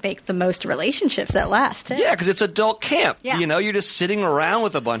actually like make the most relationships that last. Too. Yeah, because it's adult camp. Yeah. You know, you're just sitting around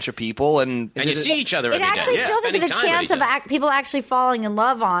with a bunch of people and you see each other every day. It actually feels like the chance of people actually falling in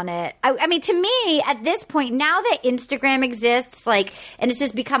love on it. I mean, to me, at this point, now that Instagram exists, like, and it's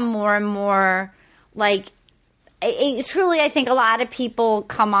just become more and more like, truly, I think a lot of people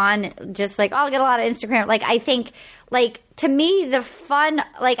come on just like, oh, I'll get a lot of Instagram. Like, I think, like, to me, the fun,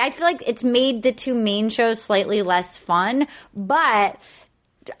 like, I feel like it's made the two main shows slightly less fun, but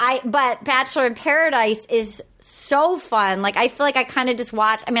Bachelor in Paradise is so fun. Like, I feel like I kind of just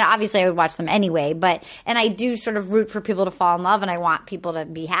watch. I mean, obviously I would watch them anyway, and I do sort of root for people to fall in love and I want people to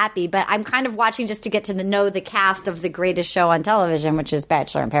be happy, but I'm kind of watching just to get to know the cast of the greatest show on television, which is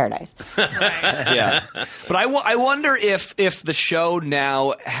Bachelor in Paradise. Yeah. But I wonder if the show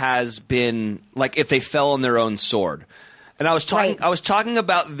now has been, like, if they fell on their own sword. And I was talking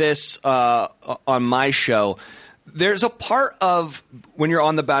about this on my show. There's a part of when you're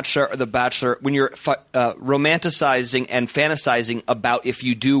on The Bachelor or The Bachelor, when you're romanticizing and fantasizing about if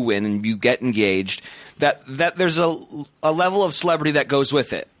you do win and you get engaged, that there's a level of celebrity that goes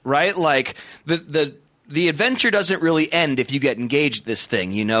with it, right? Like the adventure doesn't really end if you get engaged. This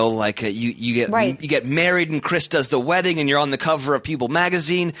thing, you know, like you get married and Chris does the wedding and you're on the cover of People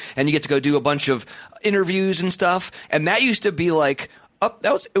magazine and you get to go do a bunch of interviews and stuff. And that used to be like.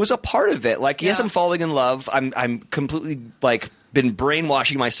 It was a part of it. Like, yes, I'm falling in love. I'm completely like been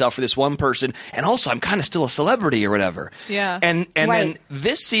brainwashing myself for this one person, and also I'm kind of still a celebrity or whatever. Yeah. And then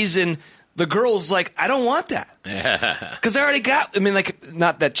this season, the girl's like, I don't want that because I already got. I mean, like,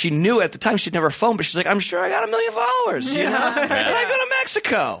 not that she knew at the time she'd never phoned, but she's like, I'm sure I got 1 million followers. You know, and I go to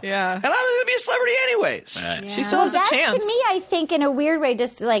Mexico. Yeah, and I'm going to be a celebrity anyways. Right. Yeah. She still has a chance. To me, I think in a weird way,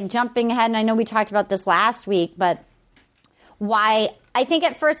 just like jumping ahead. And I know we talked about this last week, but why? I think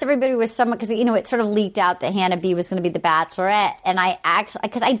at first everybody was somewhat, because, you know, it sort of leaked out that Hannah B was going to be the Bachelorette. And I actually,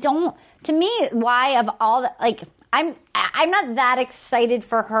 because I don't, to me, why of all the, like, I'm not that excited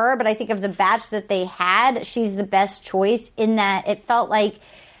for her, but I think of the batch that they had, she's the best choice in that it felt like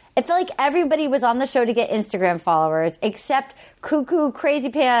everybody was on the show to get Instagram followers, except cuckoo, crazy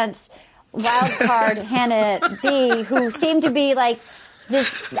pants, wild card Hannah B, who seemed to be like,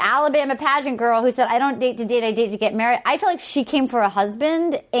 this Alabama pageant girl who said, I don't date to date, I date to get married. I feel like she came for a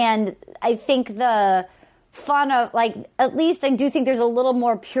husband, and I think the fun of, like, at least I do think there's a little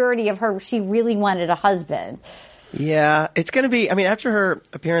more purity of her. She really wanted a husband. Yeah, it's going to be, I mean, after her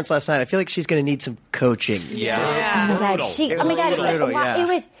appearance last night, I feel like she's going to need some coaching. Yeah. Oh, my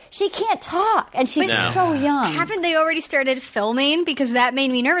God. She can't talk, and she's so young. Haven't they already started filming? Because that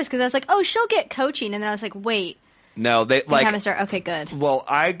made me nervous, because I was like, oh, she'll get coaching. And then I was like, wait. No, they like. Haven't started. Okay, good. Well,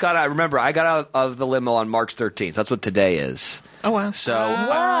 I got out of the limo on March 13th. That's what today is. Oh wow! So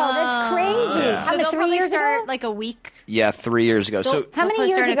wow, that's crazy. Yeah. How many 3 years ago? Like a week. Yeah, 3 years ago. So how many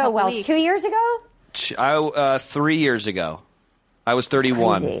years ago? Well, 2 years ago. 3 years ago. I was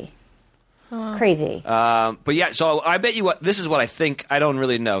 31. Crazy. But yeah, so I bet you this is what I think. I don't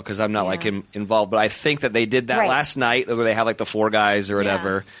really know because I'm not like involved, but I think that they did that last night where they have like the 4 guys or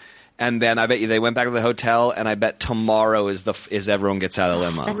whatever. Yeah. And then I bet you they went back to the hotel, and I bet tomorrow is everyone gets out of the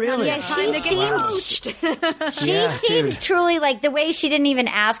limo. Really? Yeah, she seemed truly like the way she didn't even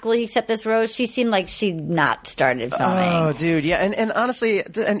ask, will you accept this rose? She seemed like she'd not started filming. Oh, dude, yeah. And honestly,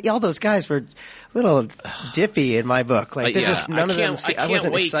 and all those guys were a little dippy in my book. Like, they're just none of them. I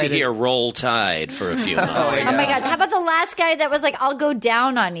can't wait to hear Roll Tide for a few months. Oh my God. How about the last guy that was like, I'll go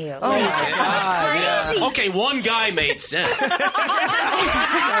down on you? Oh, my God. Yeah. Okay, one guy made sense.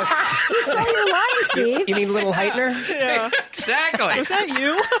 You stole your line, Steve. You mean Little Hytner? Yeah. Exactly. Was that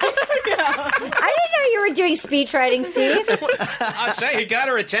you? I didn't know you were doing speech writing, Steve. I'll say he got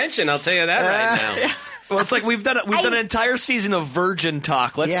her attention. I'll tell you that right now. Well, it's like we've done an entire season of virgin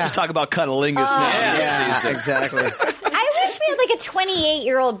talk. Let's just talk about cunnilingus now. Yeah, exactly. I wish we had like a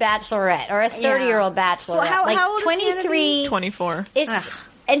 28-year-old bachelorette or a 30-year-old bachelorette. Well, how old 23, is 24.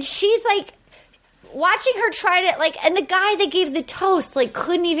 And she's like, watching her try to and the guy that gave the toast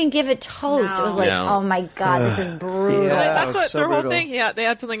couldn't even give a toast. No. It was oh my God, this is brutal. Yeah, that's what their whole thing. Yeah, they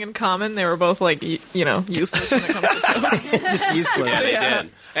had something in common. They were both useless when it comes to toast. Just useless. Yeah, they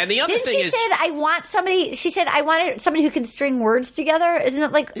did. And the other thing is, she said I wanted somebody who can string words together. Isn't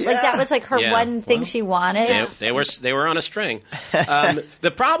it like that was her one thing she wanted? They were on a string.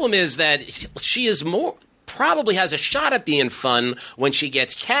 The problem is that she is probably has a shot at being fun when she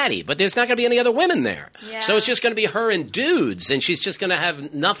gets catty, but there's not going to be any other women there. Yeah. So it's just going to be her and dudes, and she's just going to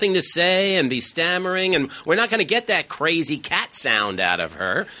have nothing to say and be stammering, and we're not going to get that crazy cat sound out of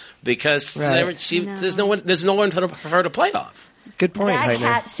her because there's no one for her to play off. Good point,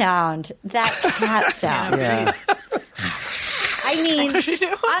 That Hytner. That cat sound. Yeah. I mean,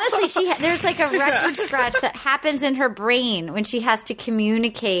 honestly, there's a record scratch that happens in her brain when she has to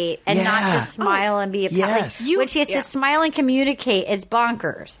communicate and not just smile and be a yes. when she has to smile and communicate, it's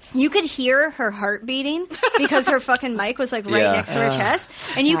bonkers. You could hear her heart beating because her fucking mic was right next to her chest,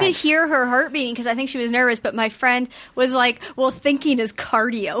 and you could hear her heart beating because I think she was nervous. But my friend was thinking is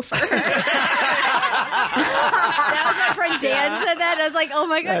cardio for her. That was my friend Dan said that. And I was like, oh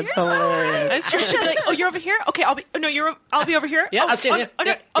my God, that's hilarious. That's true. She'd be like, oh, you're over here? Okay, I'll be over here. Yeah, I'll stand here.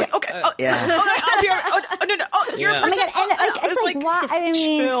 Okay. Oh, I'll be here. Oh, no. Oh, you're a person. Oh my God. And it's why? I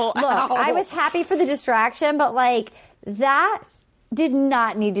mean, look, I was happy for the distraction, but that did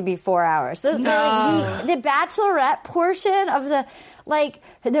not need to be 4 hours. The Bachelorette portion of the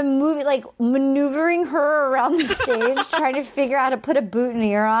movie, maneuvering her around the stage, trying to figure out how to put a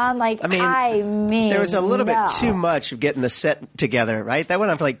boutonniere on. I mean, there was a little bit too much of getting the set together, right? That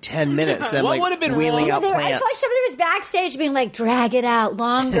went on for 10 minutes. Then what would have been wheeling out plants. I feel like somebody was backstage being drag it out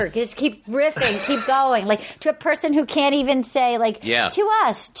longer, just keep riffing, keep going. To a person who can't even say to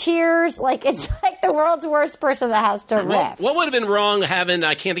us, cheers. It's the world's worst person that has to riff. What would have been wrong having,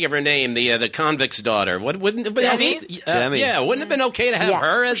 I can't think of her name, the convict's daughter? Wouldn't have been Demi? Yeah, wouldn't have been okay to have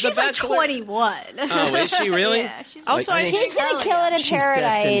her as she's the bachelor? 21. Oh, is she really? Yeah, she's also, she's going to kill it in she's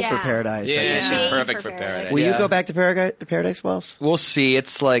Paradise. Destined for Paradise. Yeah, she's perfect for Paradise. Will you go back to Paradise, Wells? We'll see.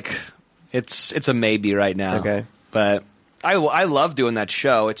 It's it's a maybe right now. Okay. But I love doing that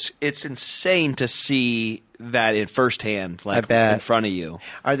show. It's insane to see that in firsthand, I bet. in front of you.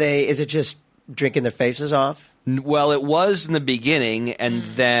 Is it just drinking their faces off? Well, it was in the beginning, and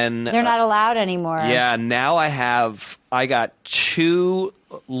then They're not allowed anymore. Yeah, now I got 2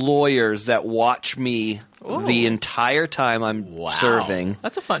 lawyers that watch me the entire time I'm serving.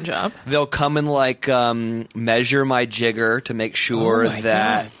 That's a fun job. They'll come and measure my jigger to make sure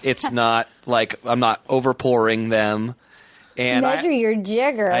that it's not I'm not overpouring them. And measure your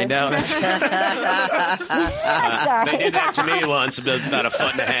jigger. I know. They did that to me once, about a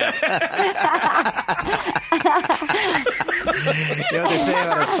foot and a half. You know what they say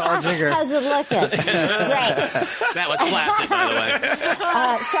about a tall jigger? How's it looking? Great. That was classic, by the way.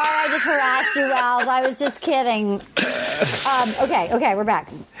 Sorry, I just harassed you, Wells. I was just kidding. Okay, we're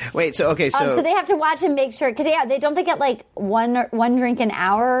back. Wait, so they have to watch and make sure because they get one drink an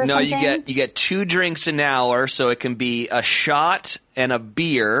hour. Or no, something? you get 2 drinks an hour, so it can be a shot and a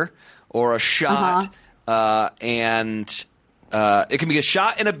beer, or a shot and it can be a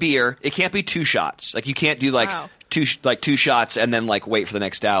shot and a beer. It can't be 2 shots. You can't do two shots and then wait for the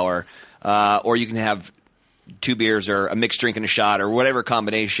next hour, or you can have 2 beers or a mixed drink and a shot or whatever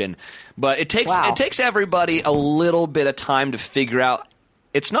combination. But it takes everybody a little bit of time to figure out.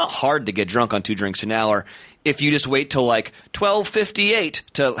 It's not hard to get drunk on 2 drinks an hour if you just wait till 12:58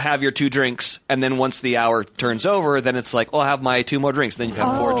 to have your 2 drinks, and then once the hour turns over, then it's I'll have my 2 more drinks. Then you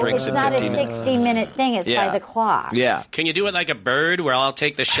have 4 drinks in 15 minutes. It's not a 60-minute thing. It's by the clock. Yeah. Can you do it like a bird, where I'll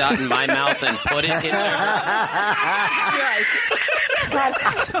take the shot in my mouth and put it in there?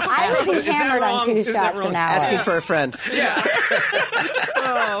 I would be hammered on 2 shots an hour. Asking for a friend. Yeah.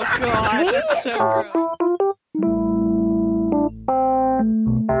 Oh, God. That's so gross.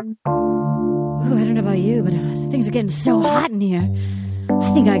 Ooh, I don't know about you, but things are getting so hot in here.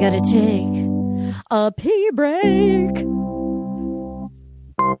 I think I gotta take a pee break.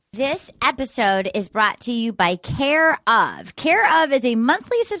 This episode is brought to you by Care Of. Care Of is a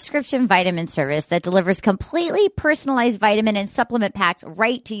monthly subscription vitamin service that delivers completely personalized vitamin and supplement packs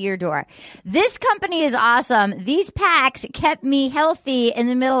right to your door. This company is awesome. These packs kept me healthy in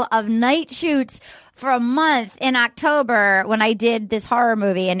the middle of night shoots for a month in October when I did this horror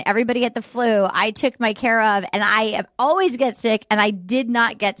movie and everybody had the flu. I took my Care Of, and I always get sick, and I did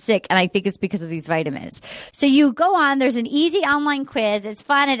not get sick, and I think it's because of these vitamins. So you go on, there's an easy online quiz. It's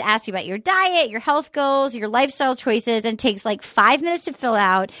fun. It asks you about your diet, your health goals, your lifestyle choices, and takes 5 minutes to fill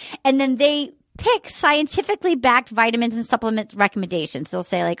out. And then they pick scientifically backed vitamins and supplement recommendations. They'll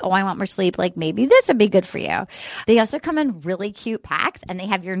say like, oh, I want more sleep. Like maybe this would be good for you. They also come in really cute packs and they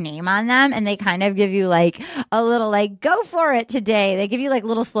have your name on them and they kind of give you like a little like, go for it today. They give you like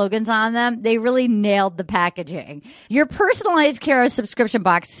little slogans on them. They really nailed the packaging. Your personalized Care of subscription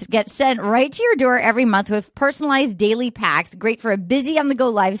box gets sent right to your door every month with personalized daily packs. Great for a busy on the go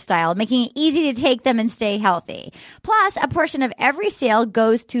lifestyle, making it easy to take them and stay healthy. Plus, a portion of every sale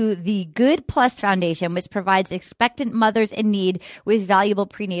goes to the Good Plus Foundation, which provides expectant mothers in need with valuable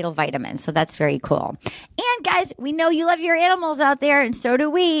prenatal vitamins. So that's very cool. And guys, we know you love your animals out there, and so do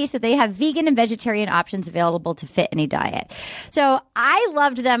we. So they have vegan and vegetarian options available to fit any diet. So I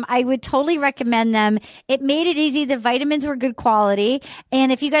loved them. I would totally recommend them. It made it easy. The vitamins were good quality.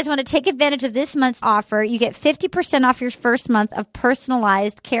 And if you guys want to take advantage of this month's offer, you get 50% off your first month of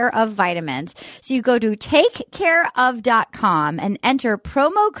personalized Care of vitamins. So you go to takecareof.com and enter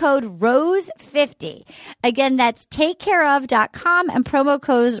promo code ROSE50. Again, that's takecareof.com and promo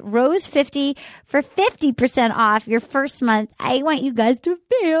code ROSE50 for 50% off your first month. I want you guys to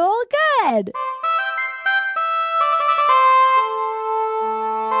feel good.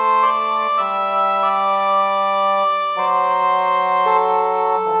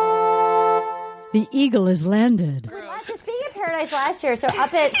 The eagle has landed. Speaking of Paradise last year, so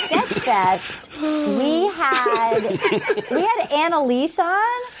up at Sketchfest, we had Annalise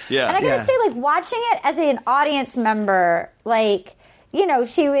on. Yeah. And I gotta say, like, watching it as an audience member, like, you know,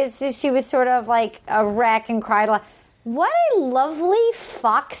 she was sort of like a wreck and cried a lot. What a lovely,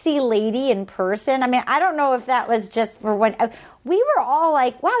 foxy lady in person. I mean, I don't know if that was just for when we were all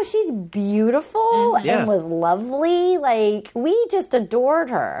like, wow, she's beautiful and was lovely. Like, we just adored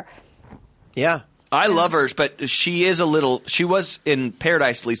her. Yeah. I love hers, but she was in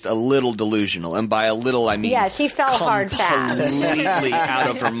Paradise at least a little delusional. And by a little, I mean, she fell hard fast. Completely out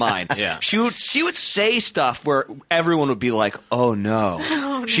of her mind. Yeah. She would say stuff where everyone would be like, oh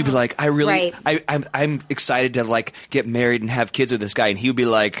no. She'd be like, I'm excited to like get married and have kids with this guy. And he would be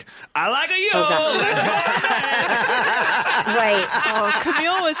like, I like a yo. Right. Oh,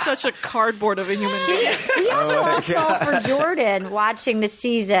 Camille was such a cardboard of a human being. We also all fell for Jordan watching the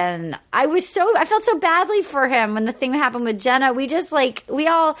season. I felt so badly for him when the thing happened with Jenna. We just like,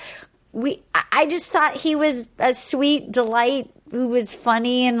 I just thought he was a sweet delight who was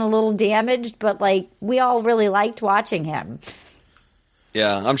funny and a little damaged, but like, we all really liked watching him.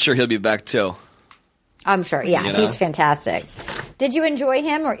 Yeah, I'm sure he'll be back too. I'm sure. Yeah, you know? He's fantastic. Did you enjoy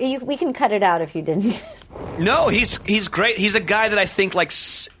him, or we can cut it out if you didn't? No, he's great. He's a guy that I think like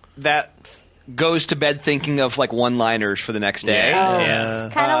that goes to bed thinking of like one-liners for the next day.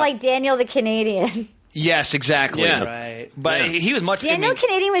 Kind of like Daniel the Canadian. Yes, exactly. Yeah. Right. But he was much... Daniel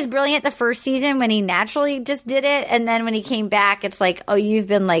Canadian was brilliant the first season when he naturally just did it, and then when he came back, it's like, oh, you've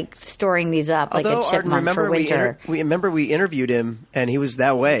been like storing these up like a chipmunk for winter. We interviewed him, and he was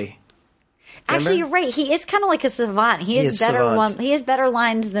that way. Remember? Actually, you're right. He is kind of like a savant. He has better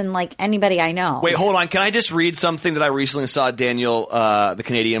lines than like anybody I know. Wait, hold on. Can I just read something that I recently saw Daniel, the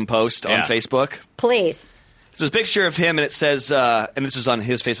Canadian post on Facebook? Please. There's a picture of him, and it says, and this is on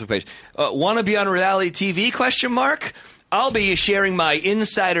his Facebook page, want to be on reality TV, ? I'll be sharing my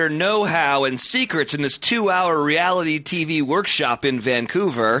insider know-how and secrets in this 2-hour reality TV workshop in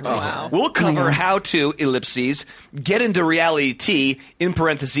Vancouver. Oh, wow. We'll cover how to, get into reality T, in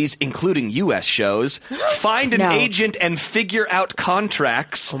parentheses, including U.S. shows, find an agent and figure out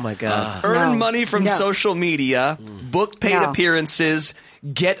contracts. Oh, my God. Earn money from social media, book paid appearances,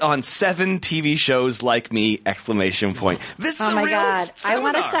 get on 7 TV shows like me! ! This is oh my God! Seminar. I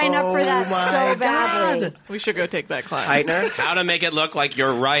want to sign up for that so badly. We should go take that class. Hytner? How to make it look like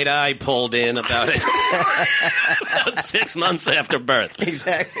your right eye pulled in about 6 months after birth.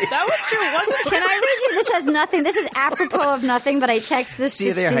 Exactly. That was true, wasn't it? Can I read you? This has nothing. This is apropos of nothing, but I texted this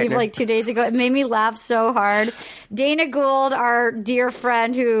to Steve Hytner. like 2 days ago. It made me laugh so hard. Dana Gould, our dear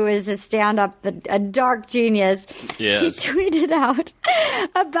friend who is a stand-up, a dark genius, he tweeted out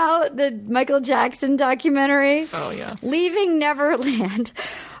about the Michael Jackson documentary. Oh, yeah. Leaving Neverland.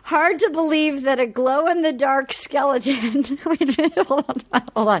 Hard to believe that a glow-in-the-dark skeleton... Wait a minute, hold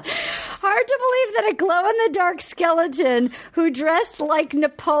on. Hard to believe that a glow-in-the-dark skeleton who dressed like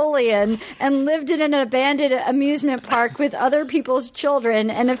Napoleon and lived in an abandoned amusement park with other people's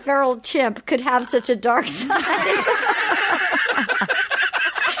children and a feral chimp could have such a dark side.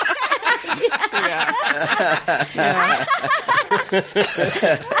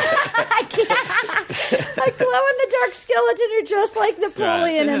 A glow-in-the-dark skeleton who dressed like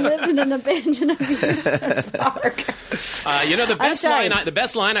Napoleon and lived in an abandoned amusement park. The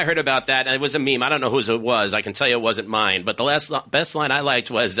best line I heard about that, and it was a meme. I don't know whose it was. I can tell you it wasn't mine. But the best line I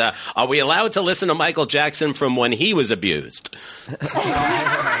liked was, "Are we allowed to listen to Michael Jackson from when he was abused?"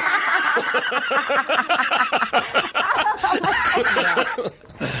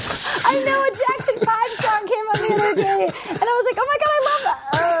 I know a Jackson 5 song came on the other day, and I was like, "Oh my god, I love that!"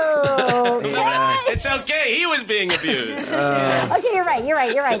 Oh, it's okay. He was being abused. Okay, you're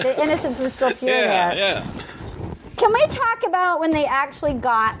right. The innocence was still pure there. Yeah. Can we talk about when they actually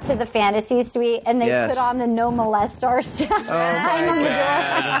got to the fantasy suite and they put on the no molestar stuff? Oh my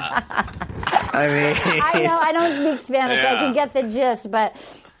god! I mean, I don't speak Spanish, so I can get the gist, but.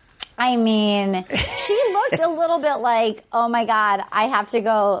 I mean, she looked a little bit like, oh my God, I have to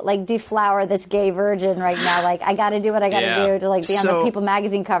go deflower this gay virgin right now. I got to do what I got to do to be on the People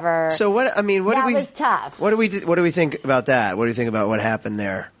magazine cover. So what? I mean, that was tough. What do we think about that? What do you think about what happened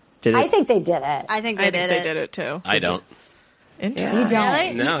there? I think they did it. I think they did it too. I don't. Interesting. You don't?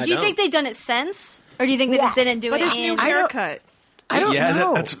 Really? No, do you think they've done it since, or do you think they just didn't do it? His new haircut. I don't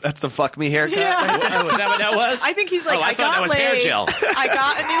know. That's the fuck me haircut. Yeah. Was that what that was? I think he's like, I thought that was hair gel. I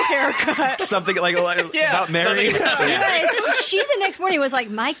got a new haircut. Something about Mary. She the next morning was like,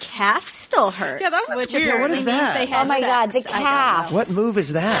 my calf still hurts. Yeah, that was weird. What is that? Oh my God, the calf. What move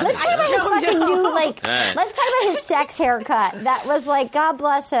is that? Let's talk about his fucking new, let's talk about his sex haircut. That was God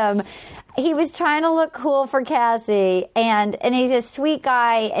bless him. He was trying to look cool for Cassie, and he's a sweet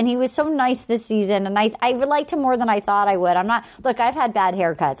guy, and he was so nice this season, and I liked him more than I thought I would. I've had bad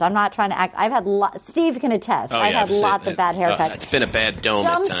haircuts. I'm not trying to act. I've had Steve can attest. I've had lots of bad haircuts. It's been a bad dome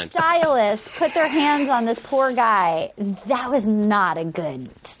at times. Some stylists put their hands on this poor guy. That was not a good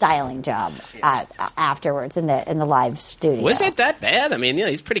styling job afterwards in the live studio. Was it that bad? I mean,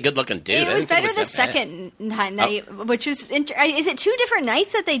 he's a pretty good looking dude. It was better the second night, which was. Is it 2 different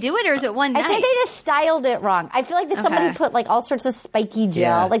nights that they do it, or is it one night? I think they just styled it wrong. I feel like somebody put all sorts of spiky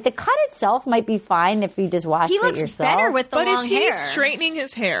gel. Yeah. The cut itself might be fine if you just washed it yourself. He looks better with the long hair. But is he straightening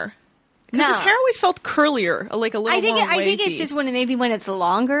his hair? Because No. his hair always felt curlier, a little more wavy. I think it's just when it's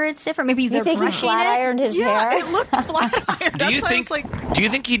longer, it's different. Maybe they're You think he brushing flat ironed his hair? Yeah, it looked flat ironed. Do you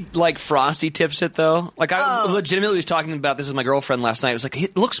think he frosty tips it though? I legitimately was talking about this with my girlfriend last night. It was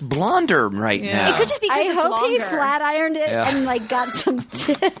it looks blonder right now. It could just be because I it's hope he longer. flat ironed it and got some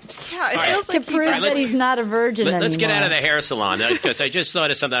tips Yeah, it feels to like prove that he's not a virgin anymore. Let's get out of the hair salon because I just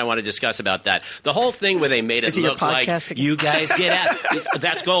thought of something I want to discuss about that. The whole thing where they made it look like you guys get out.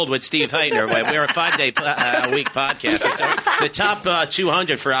 That's gold with Steve Hytner. We're a 5-day a week podcast. It's the top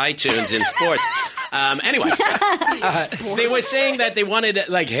 200 for iTunes in sports. Anyway, they were saying that they wanted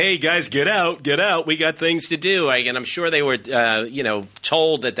hey guys, get out. We got things to do. And I'm sure they were,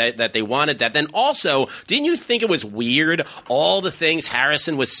 told that they wanted that. Then also, didn't you think it was weird all the things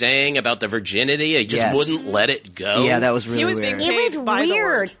Harrison was saying about the virginity? He just wouldn't let it go. Yeah, that was really weird. It was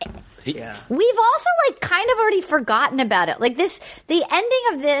weird. Yeah. We've also kind of already forgotten about it. The ending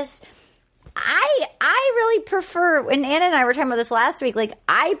of this. I really prefer, and Anna and I were talking about this last week,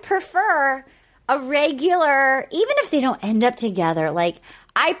 I prefer a regular, even if they don't end up together,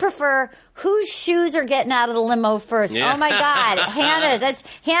 I prefer whose shoes are getting out of the limo first. Yeah. Oh my God, Hannah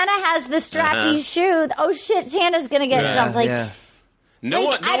has the strappy shoe. Oh shit, Hannah's going to get dumped. No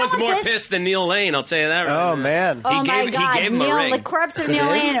one's more pissed than Neil Lane, I'll tell you that right now. Man. Oh my God, he gave him a ring. The corpse of Neil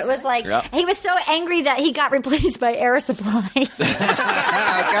Lane, it was he was so angry that he got replaced by Air Supply.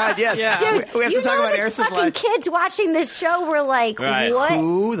 God, yes. Yeah. Dude, we have to talk about Air Supply. Fucking kids watching this show were like, what?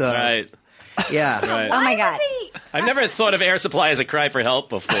 Who the... Right. Yeah. Right. Oh my God. I've never thought of Air Supply as a cry for help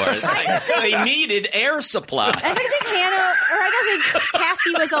before. They needed Air Supply. I don't think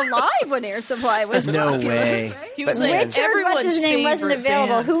Cassie was alive when Air Supply was No popular. way. He was Richard, what's his name, wasn't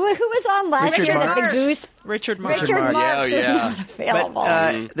available. Band. Who was on last Richard year? Marx. The Goose. Richard Marx. Richard Marx is not available.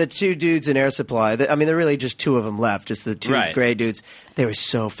 But the 2 dudes in Air Supply, there are really just 2 of them left. Just the 2 gray dudes. They were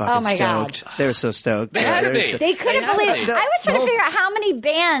so fucking stoked. God. They were so stoked. They had to be. They couldn't believe it. I was trying to figure out how many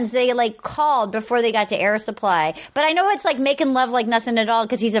bands they called before they got to Air Supply. But I know it's making love like nothing at all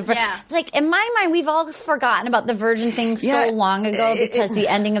because he's a virgin. In my mind, we've all forgotten about the virgin thing so long ago because the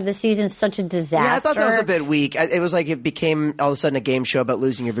ending of the season is such a disaster. Yeah, I thought that was a bit weak. It was it became all of a sudden a game show about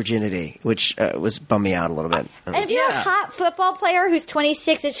losing your virginity, which was bummed me out a little bit. And if you're a hot football player who's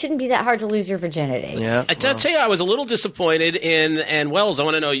 26, it shouldn't be that hard to lose your virginity. Yeah, I'll tell you, I was a little disappointed in, and Wells, I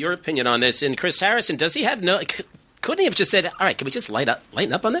want to know your opinion on this. In Chris Harrison, does he have couldn't he have just said, all right, can we just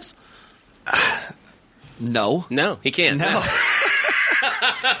lighten up on this? No. No, he can't. No.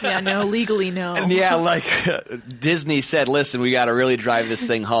 Yeah, no, legally no. And yeah, like Disney said, listen, we got to really drive this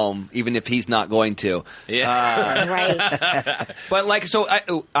thing home, even if he's not going to. Yeah. Right. But like, so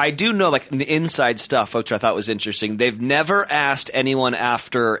I do know like the inside stuff, which I thought was interesting. They've never asked anyone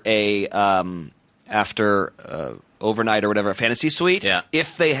after overnight or whatever, a fantasy suite,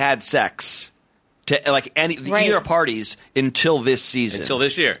 if they had sex to like either parties until this season, until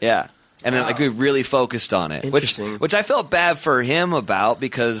this year. Yeah. And then, like, we really focused on it, which I felt bad for him about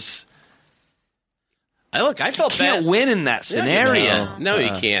because I felt bad. You can't win in that scenario. No,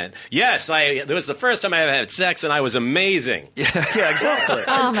 you can't. Yes, it was the first time I ever had sex, and I was amazing. Yeah, exactly.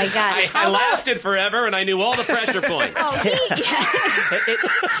 Oh my god! I lasted forever, and I knew all the pressure points. How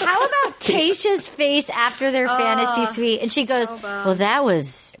about Tayshia's face after their fantasy suite? And she goes, "Well, that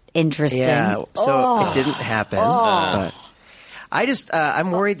was interesting." Yeah, so it didn't happen. But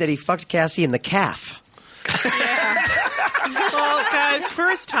I'm worried that he fucked Cassie in the calf. Yeah. Well, guys,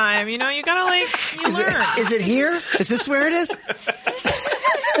 first time, you gotta you learn. Is it here? Is this where it is?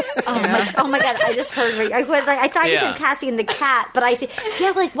 Oh my god! I just heard. I thought you said Cassie and the cat, but I said,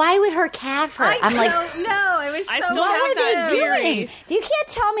 why would her calf hurt? I don't know. It was I so. still What have were that they theory. doing? You can't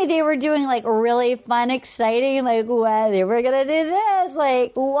tell me they were doing really fun, exciting. What they were gonna do this?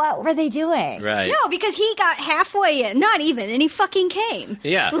 What were they doing? Right. No, because he got halfway in, not even, and he fucking came.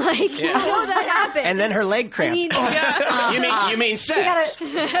 Yeah. You know that happened. And then her leg cramped. You mean sex? That's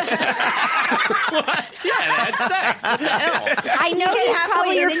sex. What the hell? I know he's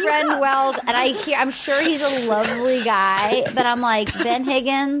probably your friend Wells, and I'm sure he's a lovely guy, but I'm like, Ben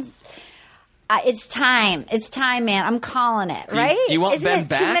Higgins, it's time. It's time, man. I'm calling it, right? You want Isn't Ben it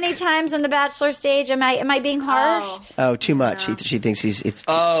back? too many times on the Bachelor stage? Am I being harsh? Oh, too much. She thinks it's.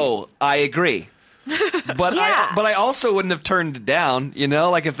 I agree. But I also wouldn't have turned it down.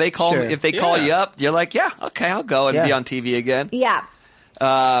 If they call you up, you're like, yeah, okay, I'll go and be on TV again. Yeah.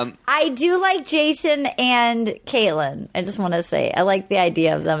 I do like Jason and Caitlin. I just want to say I like the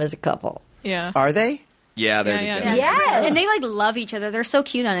idea of them as a couple. Yeah. Are they? Yeah, they're together. Yes. And they love each other. They're so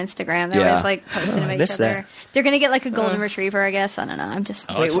cute on Instagram. They're always posting about each other. that. They're gonna get a golden retriever, I guess. I don't know. I'm just.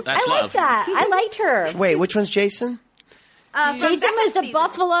 That's I like love. that. I liked her. Wait, which one's Jason? Jason was the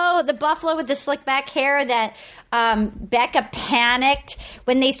buffalo with the slick back hair that Becca panicked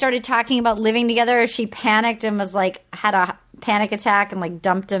when they started talking about living together. She panicked and was had a panic attack and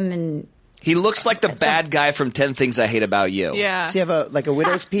dumped him. And he looks like the bad guy from 10 Things I Hate About You. Yeah. Does he have a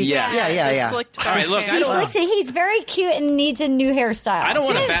widow's peak? Yes. Yeah. All right, look, he's very cute and needs a new hairstyle. I don't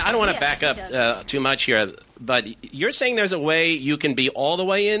want to back up too much here, but you're saying there's a way you can be all the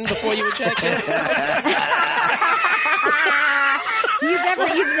way in before you ejaculate? You've never.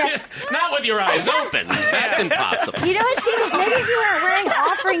 Not with your eyes open. That's impossible. You know what, Steve? Maybe if you weren't wearing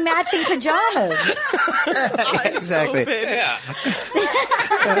offering matching pajamas. Exactly. Yeah.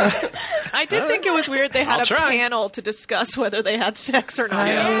 I did think it was weird they had panel to discuss whether they had sex or not.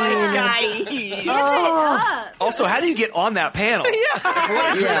 I was like, guys. Also, how do you get on that panel?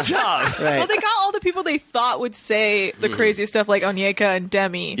 What a good job. Right. Well, they got all the people they thought would say the craziest stuff, like Onyeka and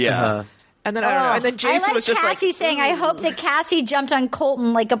Demi. Yeah. And then I don't know. And then Jason was just Cassie saying, "I hope that Cassie jumped on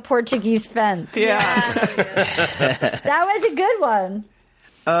Colton like a Portuguese fence." Yeah. That was a good one.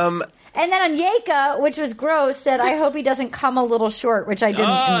 And then Onyeka, which was gross, said, "I hope he doesn't come a little short," which I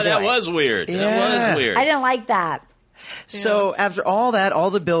didn't enjoy. That was weird. Yeah. That was weird. I didn't like that. So after all that, all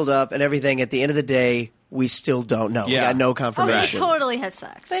the build up and everything, at the end of the day, we still don't know. Yeah. We got no Oh, they confirmation. totally had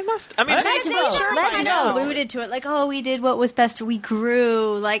sex. They must. I mean, Let's vote. Let's vote. Alluded to it, we did what was best. We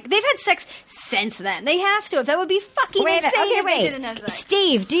grew. They've had sex since then. They have to. If that would be fucking insane if they didn't have sex.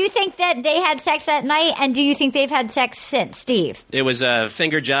 Steve, do you think that they had sex that night, and do you think they've had sex since, Steve? It was a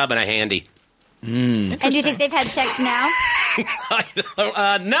finger job and a handy. And do you think they've had sex now?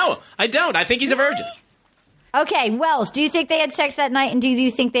 No, I don't. I think he's a virgin. Okay, Wells, do you think they had sex that night, and do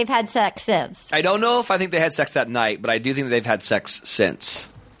you think they've had sex since? I don't know if I think they had sex that night, but I do think they've had sex since.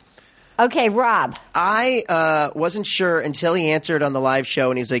 Okay, Rob. I wasn't sure until he answered on the live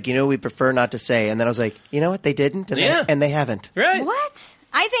show, and he's like, we prefer not to say. And then I was like, you know what? They didn't, and they haven't. Right. What?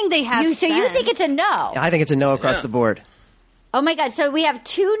 I think they have. So you think it's a no? I think it's a no across the board. Oh my God! So we have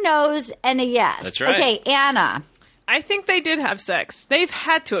 2 no's and a yes. That's right. Okay, Anna. I think they did have sex. They've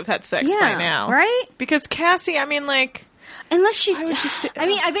had to have had sex by now. right? Because Cassie, I mean, Unless she's. I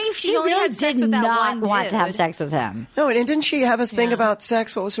mean, I bet if she only really had sex did with that not one dude. want to have sex with him. No, and didn't she have a thing about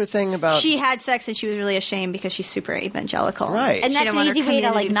sex? What was her thing about? She had sex and she was really ashamed because she's super evangelical. Right. And She that's didn't an want her easy way to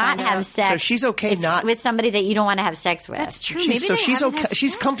community like not find have out. sex. So she's okay not with somebody that you don't want to have sex with. That's true. She's, Maybe she's okay.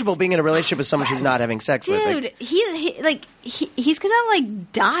 She's comfortable being in a relationship with someone she's not having sex with. Dude, he's gonna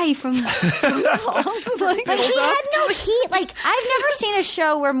like die from balls. Like, But he had no heat. Like, I've never seen a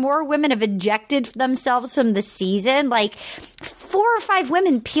show where more women have ejected themselves from the season. Like, 4 or 5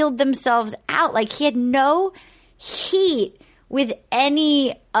 women peeled themselves out. Like, he had no heat with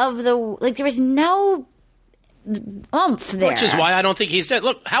any of the. Like, there was no oomph there. Which is why I don't think he's dead.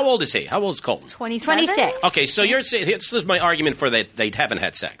 Look, how old is he? How old is Colton? 26. Okay, so you're saying this is my argument for that they haven't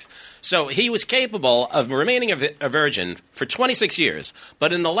had sex. So he was capable of remaining a virgin for 26 years,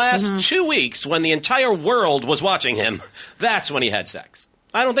 but in the last 2 weeks, when the entire world was watching him, that's when he had sex.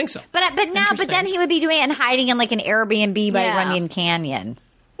 I don't think so. But then he would be doing it and hiding in like an Airbnb by Runyon Canyon.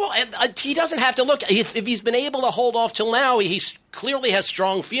 Well, he doesn't have to look. If he's been able to hold off till now, he clearly has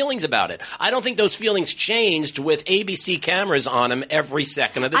strong feelings about it. I don't think those feelings changed with ABC cameras on him every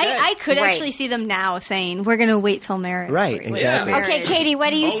second of the day. I could actually see them now saying, we're going to wait till marriage. Right, exactly. Okay, Katie, what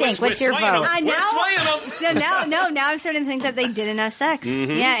do you think? What's your vote? Now I'm starting to think that they didn't have sex.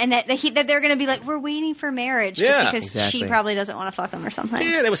 Yeah, and that they're going to be like, we're waiting for marriage just because she probably doesn't want to fuck them or something.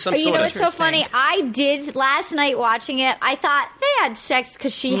 Yeah, there was some You sort know of... what's so funny? I did last night watching it. I thought they had sex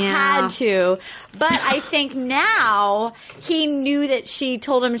because she had to, but I think now he knew that she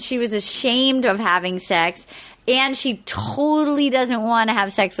told him she was ashamed of having sex, and she totally doesn't want to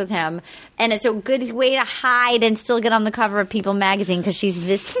have sex with him, and it's a good way to hide and still get on the cover of People magazine because she's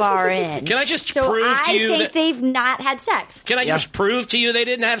this far in. Can I just prove to you I think they've not had sex. Can I just prove to you they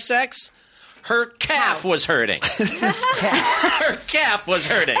didn't have sex? Her calf was hurting. Her calf was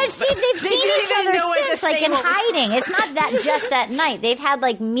hurting. And see, they've seen each other since, like in hiding. It's not that just that night. They've had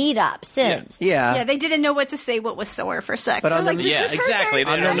like meetups since. Yeah, they didn't know what to say. What was sore for sex? But on like, exactly.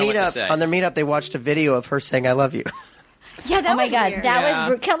 On their meetup, they watched a video of her saying "I love you." Yeah, that oh my was god, weird. that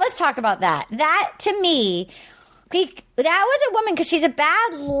was. Let's talk about that. That to me. That was a woman because she's a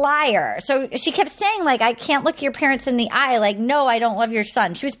bad liar. So she kept saying, like, I can't look your parents in the eye. Like, no, I don't love your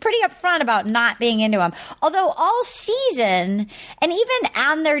son. She was pretty upfront about not being into him. Although all season, and even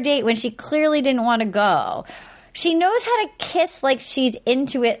on their date when she clearly didn't want to go, she knows how to kiss like she's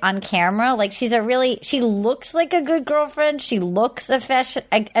into it on camera. Like, she looks like a good girlfriend. She looks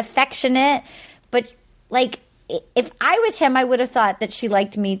affectionate. But, like, if I was him, I would have thought that she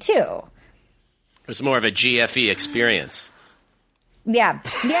liked me too. It was more of a GFE experience. Yeah.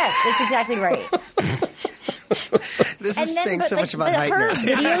 Yes, that's exactly right. This is saying so much about her Hytner.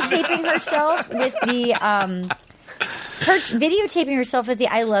 videotaping herself with the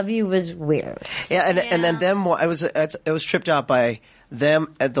 "I love you" was weird. Yeah, and then them. I was tripped out by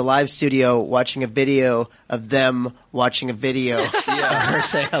them at the live studio watching a video of them watching a video of her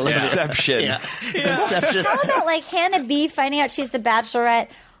saying "I love you." Inception. Inception. How about like Hannah B finding out she's the Bachelorette,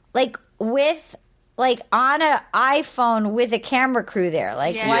 like with. Like on an iPhone with a camera crew there.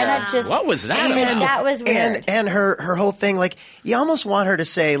 Like, why not just... What was that about? That was weird. And her whole thing, like, you almost want her to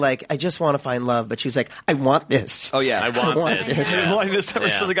say, like, I just want to find love. But she was like, I want this. Oh, yeah. I want this. I want this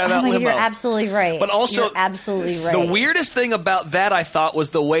ever since I got about limo. You're absolutely right. But also, you're absolutely right. The weirdest thing about that, I thought, was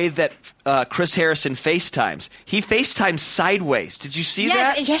the way that Chris Harrison FaceTimes. He FaceTimes sideways. Did you see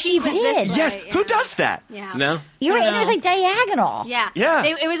that? And yes, she he was did. this way, Yes. Who does that? Yeah. No? You're right. And it was like diagonal. Yeah.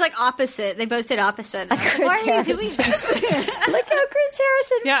 It was like opposite. They both did opposite. Why are you doing this? Look how Chris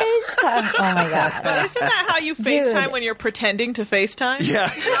Harrison FaceTime. Oh my god! But isn't that how you FaceTime when you're pretending to FaceTime? Yeah.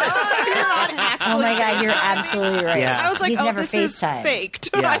 Oh my god, you're absolutely right. Yeah. I was like, He's never this is FaceTimed. faked.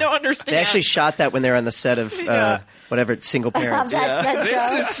 Yeah. I don't understand. They actually shot that when they were on the set of whatever, Single Parents. That show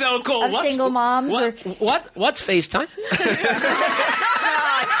This is so cool. of single moms. What's FaceTime?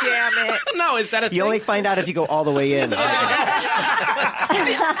 God damn it. No, is that a You only find out if you go all the way in. Who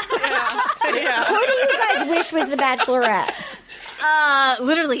do you guys wish was the Bachelorette?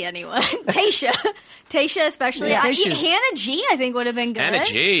 Literally anyone. Tasha especially. Yeah, Hannah G, I think, would have been good. Hannah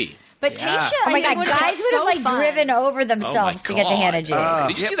G. But Tasha, Oh my I think, god, would have guys been would have so like fun. driven over themselves to get to Hannah G.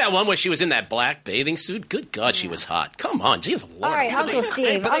 Did you see that one where she was in that black bathing suit? Good God, she was hot. Come on, geez, Lord. All right, Uncle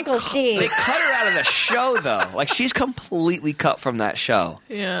Steve. They cut her out of the show, though. Like, she's completely cut from that show.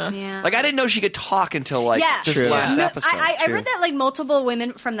 Yeah. Like, I didn't know she could talk until, like, this True. last No, episode. I read that like multiple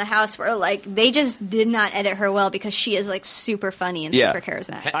women from the house were like they just did not edit her well because she is like super funny and super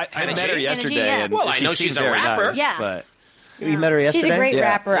charismatic. I Hannah met her G? yesterday. Hannah G, yeah. And Well, I she know seemed she's a very rapper. nice, Yeah. But You met her yesterday? She's a great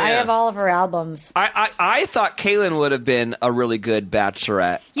rapper. Yeah. I have all of her albums. I thought Kaylin would have been a really good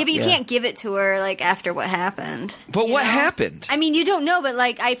bachelorette. Yeah, but you can't give it to her like after what happened. But what happened? I mean, you don't know, but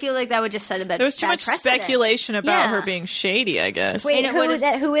like I feel like that would just set a bad. There was too much precedent. speculation about her being shady, I guess. Wait, who would have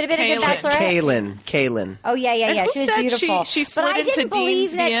been a good bachelorette? Kaylin. Oh yeah. Who She was said beautiful. she slid but I into didn't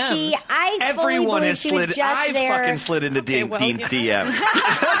believe Dean's that she. DMs? I fully Everyone believe has she was slid. just I there. fucking slid into Dean's DMs.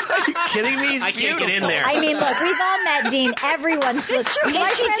 Are you kidding me? He's I can't get in beautiful. there. I mean, look, we've all met Dean. Everyone slid. true. My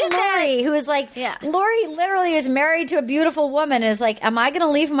And she friend did Lori, who is like, Lori literally is married to a beautiful woman, and is like, am I going to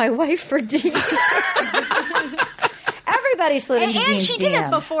leave my wife for Dean? Everybody slid into And Dean's she did DM.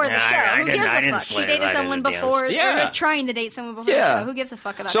 it before the show. Who gives a fuck? She dated someone before, or was trying to date someone before the show. Who gives a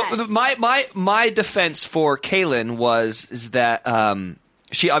fuck about that? So my defense for Kaylin is that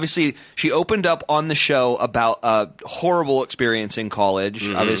she opened up on the show about a horrible experience in college.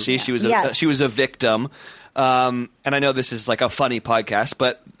 Mm-hmm. Obviously, she was a victim. And I know this is like a funny podcast,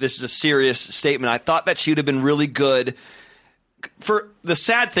 but this is a serious statement. I thought that she would have been really good. For the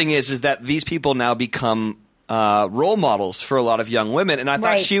sad thing is that these people now become role models for a lot of young women, and I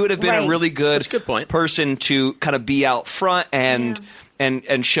thought she would have been a really good person to kind of be out front and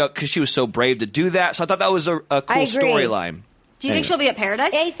show, because she was so brave to do that. So I thought that was a cool storyline. Do you think she'll be at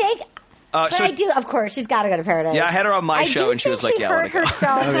Paradise? I think. But I do, of course. She's got to go to Paradise. Yeah, I had her on my show, and she was like, "Yeah, I want to go."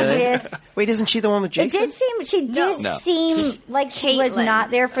 Herself with. Wait, isn't she the one with Jason? She did seem like she was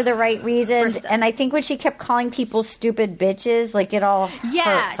not there for the right reasons, and I think when she kept calling people stupid bitches, like it all.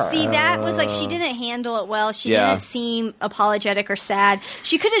 hurt her. See, that was like she didn't handle it well. She didn't seem apologetic or sad.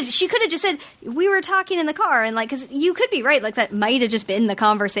 She could have just said, "We were talking in the car," and like, because you could be right, like that might have just been the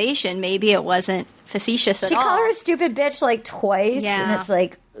conversation. Maybe it wasn't facetious at all. She called her a stupid bitch like twice, and it's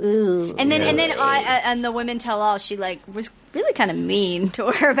like. Ooh. And then and the Women Tell All, she like was really kind of mean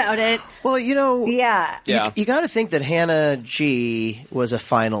to her about it. Well, you know, you got to think that Hannah G was a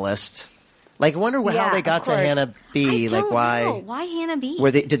finalist. Like, I wonder how they got to Hannah B. I don't why? know. Why Hannah B?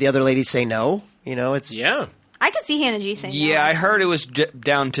 Did the other ladies say no? You know, it's I could see Hannah G saying no. Yeah, I heard it was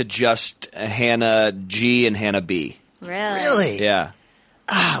down to just Hannah G and Hannah B. Really? Yeah.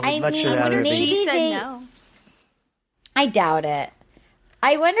 I would much rather maybe be. she said no. I doubt it.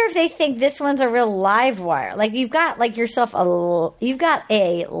 I wonder if they think this one's a real live wire. Like you've got you've got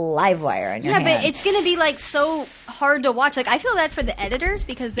a live wire in your hand. But it's going to be like so hard to watch. Like I feel bad for the editors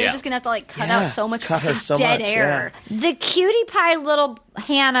because they're just going to have to like cut out so much dead air. The cutie pie little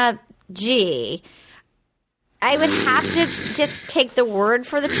Hannah G. I would have to just take the word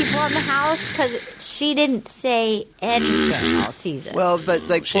for the people in the house because she didn't say anything all season. Well, but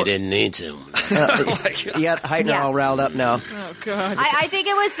like she didn't need to. You got Hytner all riled up now. Oh God! I think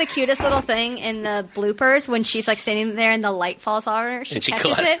it was the cutest little thing in the bloopers when she's like standing there and the light falls on her. She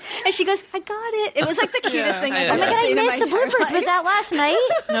catches it and she goes, "I got it." It was like the cutest thing I've ever seen in my missed the bloopers. life. Was that last night?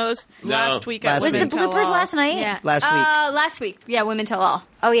 No, it was last week. Was the bloopers last night? Yeah, last week. Yeah, Women Tell All.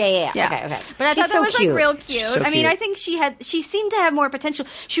 Oh yeah. Okay. But I thought that was like real cute. So I mean, cute. I think she seemed to have more potential.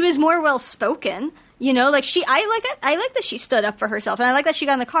 She was more well spoken. You know, like I like that she stood up for herself, and I like that she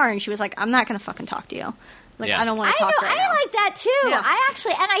got in the car and she was like, "I'm not going to fucking talk to you. Like, I don't want to talk right now." I like that too. Yeah.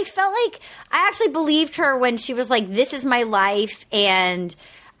 I felt like I actually believed her when she was like, "This is my life," and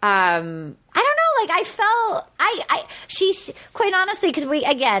I don't know. Like she's quite honestly, because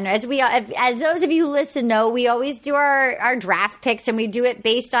as those of you who listen know, we always do our draft picks and we do it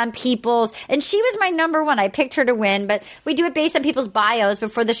based on people's, and she was my number one. I picked her to win, but we do it based on people's bios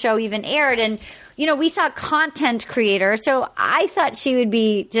before the show even aired. And, you know, we saw content creator. So I thought she would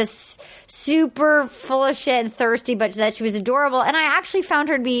be just super full of shit and thirsty, but that she was adorable. And I actually found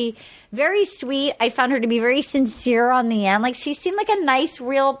her to be very sweet. I found her to be very sincere on the end. Like she seemed like a nice,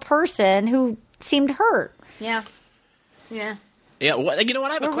 real person who seemed hurt. Yeah. Well, you know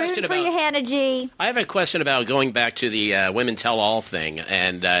what? I have a question about you, Hannah G. I have a question about going back to the Women Tell All thing,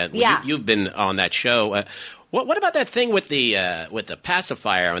 and you've been on that show. What about that thing with the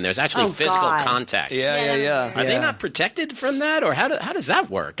pacifier when there's actually physical contact? Yeah. Are they not protected from that, or how does that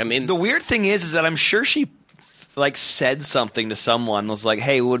work? I mean, the weird thing is that I'm sure she like said something to someone, was like,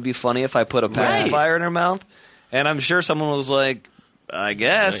 "Hey, it would be funny if I put a pacifier in her mouth," and I'm sure someone was like, "I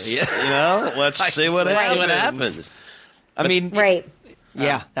guess, you know, let's see what happens." I mean, right.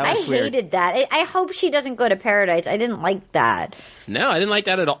 Yeah, that was weird. I hated that. I hope she doesn't go to Paradise. I didn't like that. No, I didn't like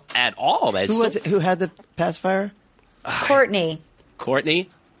that at all. Who was it? Who had the pacifier? Courtney. Courtney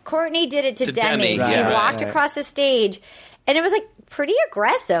did it to Demi. Right, she walked across the stage, and it was like pretty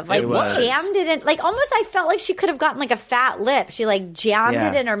aggressive. Like jammed it in. Like almost, I felt like she could have gotten like a fat lip. She like jammed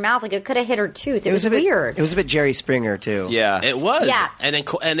it in her mouth. Like it could have hit her tooth. It was weird. It was a bit Jerry Springer too. Yeah, it was. Yeah, and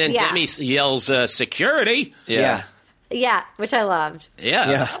then Demi yells security. Yeah. Yeah, which I loved.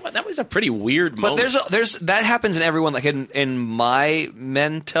 Yeah. That was a pretty weird moment. But there's that happens in everyone. Like in my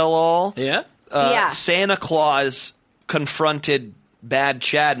men tell all. Yeah. Santa Claus confronted Bad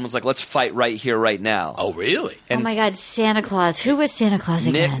Chad and was like, let's fight right here, right now. Oh, really? Oh, my God, Santa Claus. Who was Santa Claus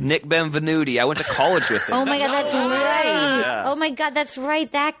again? Nick Benvenuti. I went to college with him. Oh, my God, that's right. Yeah. Oh, my God, that's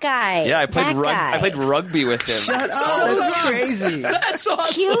right, that guy. Yeah, I played rugby with him. Shut up. That's crazy. That's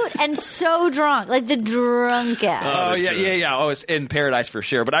awesome. Cute and so drunk. Like the drunkest. Oh, yeah. Oh, it's in Paradise for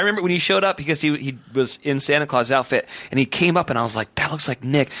sure. But I remember when he showed up because he was in Santa Claus outfit, and he came up, and I was like, that looks like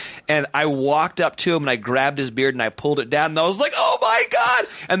Nick. And I walked up to him, and I grabbed his beard, and I pulled it down, and I was like, oh, my God.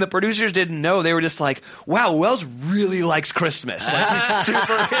 And the producers didn't know. They were just like, wow, Wells really likes Christmas. Like, he's super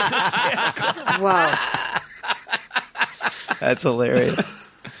into Santa Claus. Wow. That's hilarious.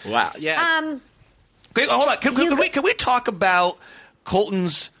 Wow. Yeah. Okay, hold on. Can we talk about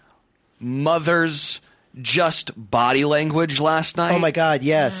Colton's mother's just body language last night? Oh, my God,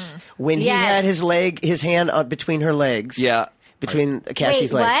 yes. When he had his hand between her legs. Yeah. Between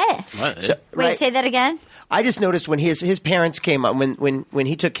Cassie's legs. What? So, Wait, say that again? I just noticed when his parents came up, when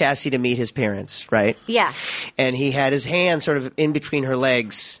he took Cassie to meet his parents, right? Yeah. And he had his hand sort of in between her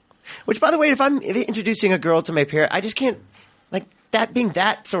legs. Which, by the way, if I'm introducing a girl to my parent, I just can't, like, that being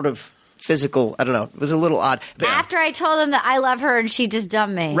that sort of physical, I don't know, it was a little odd. But, after I told him that I love her and she just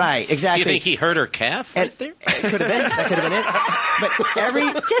dumped me. Right, exactly. Do you think he hurt her calf right there? It could have been. That could have been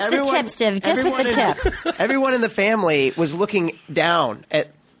it. But just the tip, Steve. Just with the tip. Everyone in the family was looking down at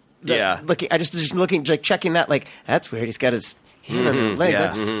I just looking, like, checking that, like, that's weird. He's got his hand on her leg.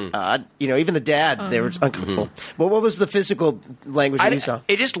 That's odd. You know, even the dad, they were uncomfortable. But what was the physical language that you saw?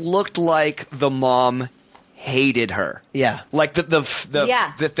 It just looked like the mom hated her. Yeah. Like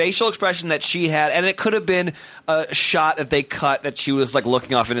the facial expression that she had, and it could have been a shot that they cut that she was, like,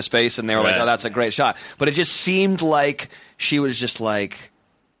 looking off into space, and they were like, oh, that's a great shot. But it just seemed like she was just like,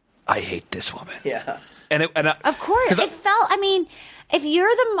 I hate this woman. Yeah. Of course. It felt, I mean, if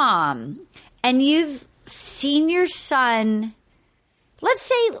you're the mom and you've seen your son, let's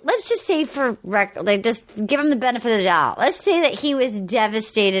just say for record, like, just give him the benefit of the doubt. Let's say that he was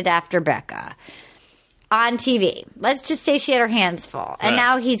devastated after Becca on TV. Let's just say she had her hands full. And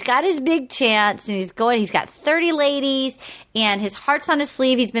now he's got his big chance, and he's got 30 ladies, and his heart's on his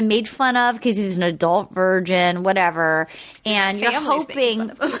sleeve. He's been made fun of because he's an adult virgin, whatever. And you're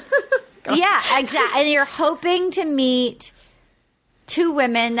hoping... Yeah, exactly. And you're hoping to meet two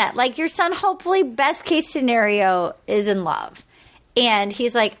women that, like, your son, hopefully, best case scenario, is in love. And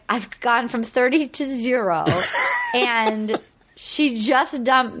he's like, I've gone from 30 to 0, and she just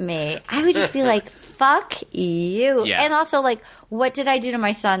dumped me. I would just be like, fuck you. Yeah. And also, like, what did I do to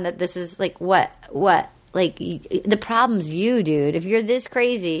my son that this is, like, what? Like, the problem's you, dude. If you're this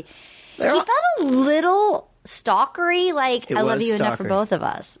crazy. He felt a little stalkery, like, I love you enough for both of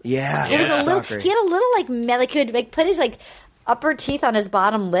us. Yeah, it was a little. He had a little, like, he would, like, put his, like, upper teeth on his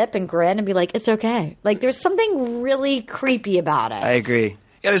bottom lip and grin and be like, it's okay. Like, there's something really creepy about it. I agree.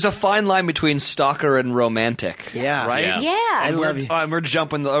 Yeah, there's a fine line between stalker and romantic. Yeah. Right? Yeah. I love you. We're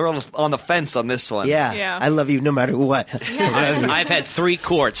jumping on the fence on this one. Yeah. I love you no matter what. Yeah. I've had 3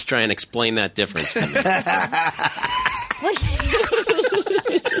 courts try and explain that difference to me.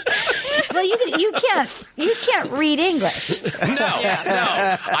 Well, you can't read English. No.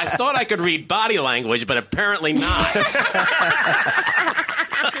 I thought I could read body language, but apparently not.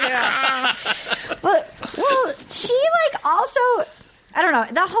 Yeah. Well, she, like, also, I don't know,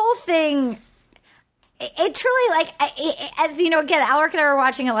 the whole thing. It truly, like, as you know, again, Alaric and I were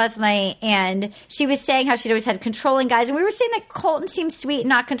watching it last night, and she was saying how she'd always had controlling guys, and we were saying that Colton seems sweet and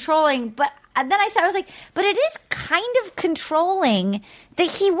not controlling, but then I was like, but it is kind of controlling that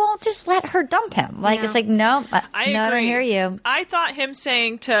he won't just let her dump him. Like, it's like, no, I don't hear you. I thought him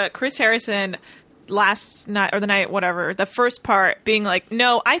saying to Chris Harrison last night, or the night, whatever, the first part, being like,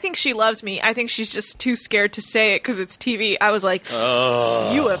 no, I think she loves me. I think she's just too scared to say it because it's TV. I was like,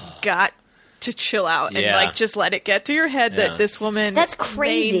 you have got to chill out and, like, just let it get to your head that this woman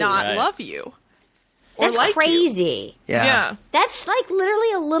may not love you. That's like crazy. Yeah. That's, like,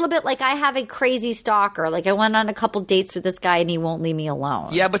 literally a little bit like I have a crazy stalker. Like, I went on a couple dates with this guy and he won't leave me alone.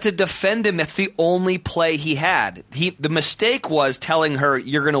 Yeah, but to defend him, that's the only play he had. The mistake was telling her,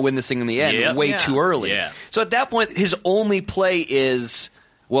 you're going to win this thing in the end way too early. Yeah. So at that point, his only play is,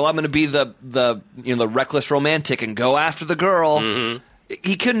 well, I'm going to be the reckless romantic and go after the girl. Mm-hmm.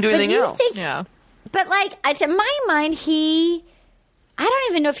 He couldn't do anything else. But, like, to my mind, I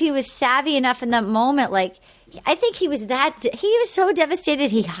don't even know if he was savvy enough in that moment. Like, I think he was so devastated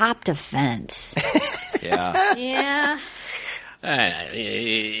he hopped a fence. Yeah. Yeah.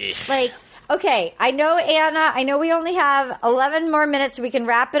 Like, Okay, I know, Anna. I know we only have 11 more minutes, so we can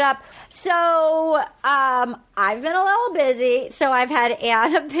wrap it up. So, I've been a little busy, so I've had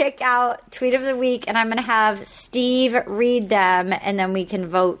Anna pick out Tweet of the Week, and I'm going to have Steve read them, and then we can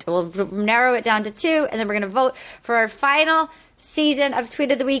vote. We'll narrow it down to 2, and then we're going to vote for our final season of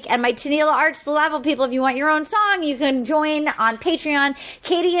Tweet of the Week. And my Tennille Arts Level people, if you want your own song, you can join on Patreon.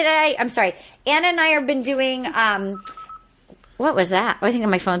 Anna and I have been doing... what was that? I think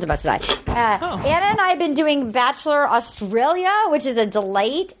my phone's about to die. Anna and I have been doing Bachelor Australia, which is a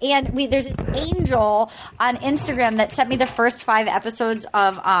delight. And there's an angel on Instagram that sent me the first 5 episodes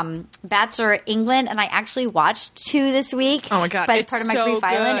of Bachelor England, and I actually watched 2 this week. Oh my god! As part of my free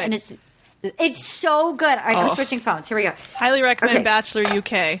filing, and it's so good. All right, I'm switching phones. Here we go. Highly recommend Bachelor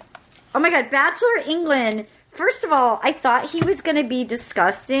UK. Oh my god, Bachelor England. First of all, I thought he was going to be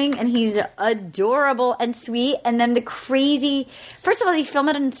disgusting, and he's adorable and sweet. And then the crazy... First of all, they film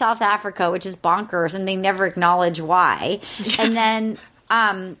it in South Africa, which is bonkers, and they never acknowledge why. And then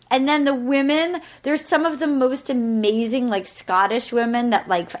the women... There's some of the most amazing, like, Scottish women that,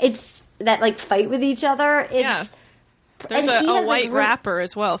 like, fight with each other. There's a white rapper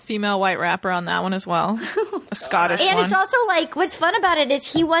as well, female white rapper on that one as well, a Scottish one. And it's also, like, what's fun about it is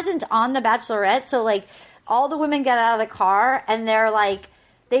he wasn't on The Bachelorette, so, like... All the women get out of the car, and they're like,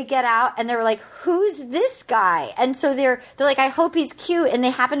 they get out, and they're like, who's this guy? And so they're like, I hope he's cute. And they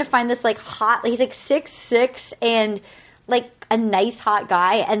happen to find this, like, hot, he's like 6'6", and like a nice hot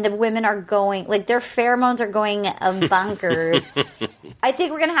guy. And the women are going, like, their pheromones are going bonkers. I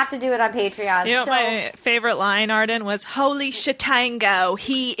think we're going to have to do it on Patreon. You know, my favorite line, Arden, was, holy shitango,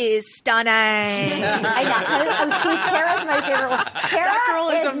 he is stunning. I know. Tara's my favorite one. Tara that girl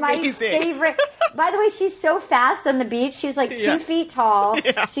is amazing. My favorite. By the way, she's so fast on the beach. She's like 2 feet tall.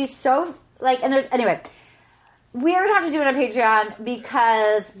 Yeah. She's so, like, and anyway, we're going to have to do it on Patreon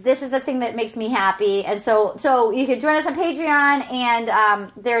because this is the thing that makes me happy. And so you can join us on Patreon,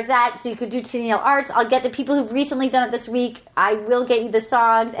 and there's that. So you could do Tennille Arts. I'll get the people who've recently done it this week. I will get you the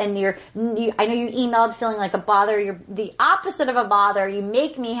songs, and I know you emailed feeling like a bother. You're the opposite of a bother. You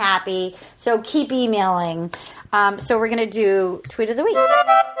make me happy. So keep emailing. So we're going to do Tweet of the Week.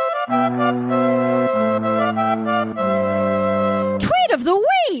 Tweet of the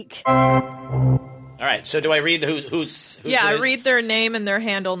Week! All right, so do I read who's Yeah, read their name and their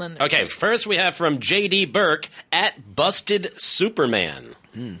handle. And then okay, first we have from J.D. Burke at Busted Superman.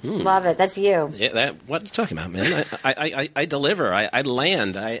 Mm-hmm. Love it. That's you. Yeah, what are you talking about, man? I deliver. I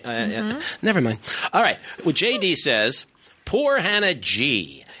land. Never mind. All right. Well, J.D. says, poor Hannah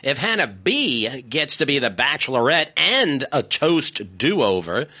G. If Hannah B gets to be the Bachelorette and a toast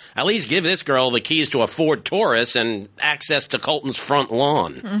do-over, at least give this girl the keys to a Ford Taurus and access to Colton's front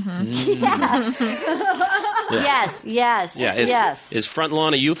lawn. Mm-hmm. Yeah. Yes. Is front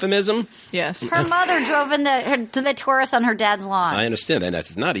lawn a euphemism? Yes. Her mother drove in the Taurus on her dad's lawn. I understand that.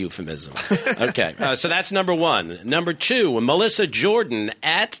 That's not a euphemism. Okay. So that's number 1. Number 2, Melissa Jordan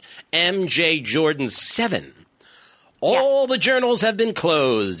at MJ Jordan 7. All the journals have been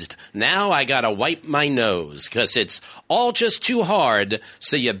closed. Now I gotta wipe my nose, because it's all just too hard,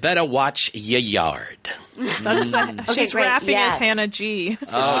 so you better watch your yard. She's rapping as Hannah G.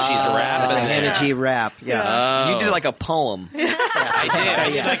 Oh, she's rapping. Hannah G rap. Yeah. You did like a poem. I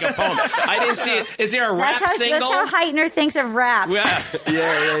did. It's like a poem. I didn't see it. Is there a rap single? That's how Hytner thinks of rap.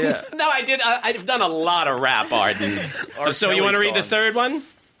 Yeah. No, I did. I've done a lot of rap, Arden. So you want to read the third one?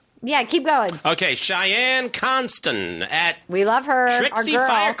 Yeah, keep going. Okay, Cheyenne Constant at we love her. Trixie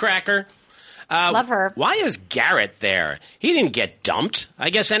Firecracker. Love her. Why is Garrett there? He didn't get dumped.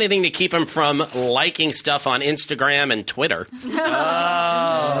 I guess anything to keep him from liking stuff on Instagram and Twitter.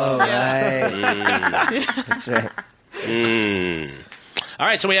 Oh, right. That's right. All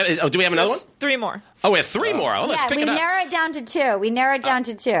right, so do we have another one? 3 more. Oh, we have 3 more. Oh, let's pick it up. We narrow it down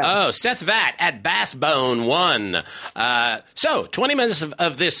to 2. Oh, Seth Vatt at Bassbone 1. So, 20 minutes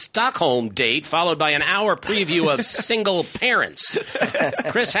of this Stockholm date, followed by an hour preview of Single Parents.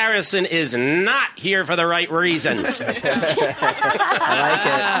 Chris Harrison is not here for the right reasons. I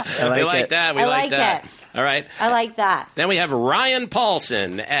like it. We like that. We like that. All right. I like that. Then we have Ryan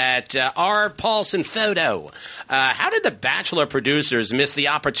Paulson at R. Paulson Photo. How did the Bachelor producers miss the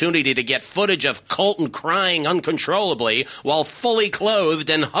opportunity to get footage of Colton crying uncontrollably while fully clothed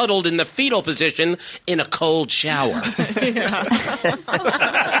and huddled in the fetal position in a cold shower?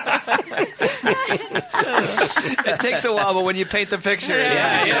 It takes a while, but when you paint the picture,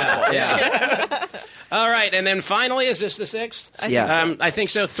 yeah. All right, and then finally, is this the 6th? Yeah. I think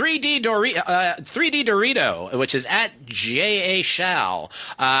so. 3D Dorito, which is at J.A. Shal.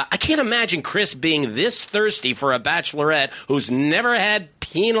 I can't imagine Chris being this thirsty for a bachelorette who's never had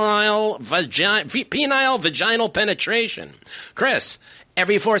penile vaginal penetration. Chris,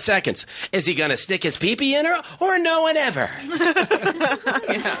 every 4 seconds, is he going to stick his pee-pee in her or no one ever?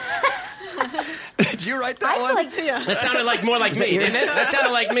 Did you write that one? That sounded like more like me, didn't it? That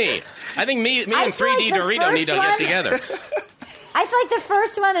sounded like me. I think me and 3D Dorito need to get together. I feel like the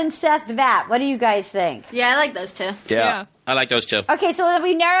first one and Seth Vatt. What do you guys think? Yeah, I like those two. Yeah. I like those two. Okay, so then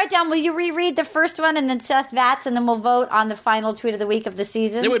we narrow it down. Will you reread the first one and then Seth Vatt's, and then we'll vote on the final tweet of the week of the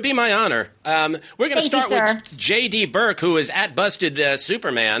season? It would be my honor. We're going to start with J.D. Burke, who is at Busted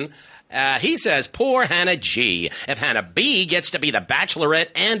Superman. He says, poor Hannah G. If Hannah B gets to be the bachelorette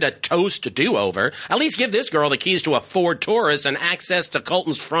and a toast do-over, at least give this girl the keys to a Ford Taurus and access to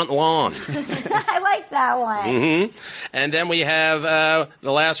Colton's front lawn. I like that one. Mm-hmm. And then we have,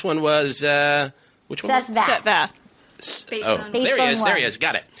 the last one was, which one? Seth Vatt. There he is.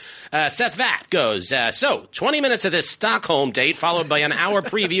 Got it. Seth Vatt goes, so 20 minutes of this Stockholm date followed by an hour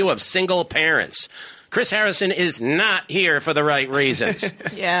preview of Single Parents. Chris Harrison is not here for the right reasons.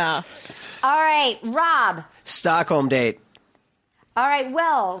 Yeah. All right, Rob. Stockholm date. All right,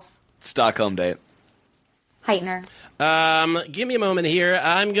 Wells. Stockholm date. Hytner. Give me a moment here.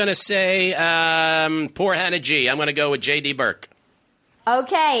 I'm going to say poor Hannah G. I'm going to go with J.D. Burke.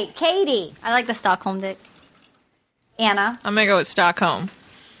 Okay, Katie. I like the Stockholm date. Anna. I'm going to go with Stockholm.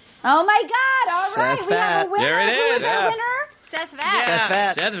 Oh, my God. All right, Seth we have a Vatt. winner. There it is. Who's the winner? Seth Vatt.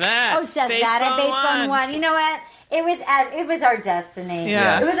 Yeah. Seth Vatt. Oh, Seth Basebone Vatt at Basebone won. 1. You know what? It was our destiny.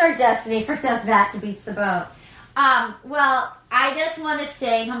 Yeah. It was our destiny for Seth Vatt to beat the boat. Well, I just want to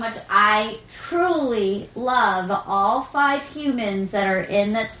say how much I truly love all 5 humans that are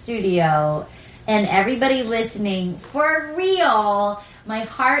in that studio and everybody listening. For real, my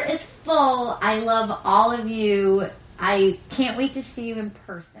heart is full. I love all of you. I can't wait to see you in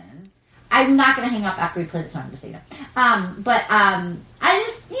person. I'm not going to hang up after we play the song, just so you know. I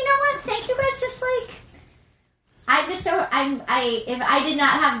just, you know what? Thank you guys. Just like, if I did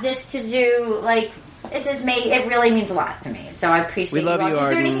not have this to do, like, it really means a lot to me. So I appreciate We love you all. you, Is there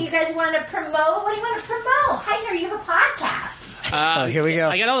Arden. anything you guys want to promote? What do you want to promote? Hytner, you have a podcast. Here we go.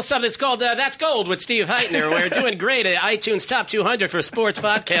 I got all the stuff that's called That's Gold with Steve Hytner. We're doing great at iTunes Top 200 for sports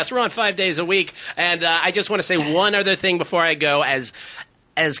podcasts. We're on 5 days a week. And I just want to say one other thing before I go.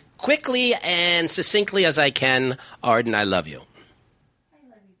 As quickly and succinctly as I can, Arden, I love you. I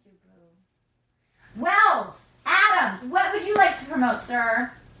love you too, boo. Wells, Adams, what would you like to promote,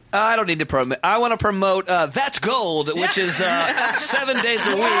 sir? I don't need to promote. I want to promote That's Gold, which is 7 days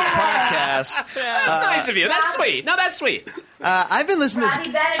a week podcast. That's nice of you. That's sweet. No, that's sweet. I've been listening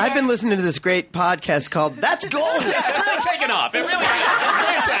Benedict. to this great podcast called That's Gold. It's really taken off. It really is.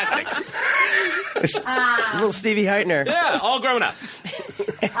 It's fantastic. Little Stevie Hytner. Yeah, all grown up.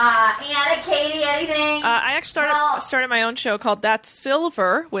 Anna, Katie, anything? I actually started my own show called That's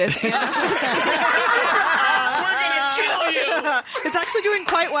Silver with Anna. We're going to kill you. It's actually doing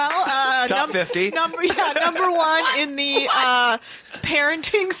quite well. Top 50. Number 1 in the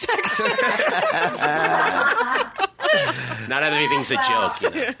parenting section. Not everything's a joke, you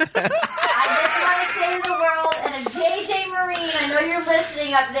know. I just want to say to the world, and a JJ Marine, I know you're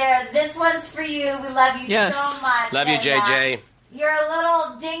listening up there. This one's for you. We love you so much. Love you, And, JJ. your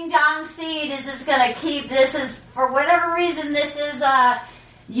little ding-dong seed is just going to keep, this is, for whatever reason, this is,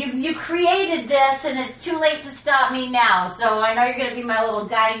 you created this, and it's too late to stop me now. So I know you're going to be my little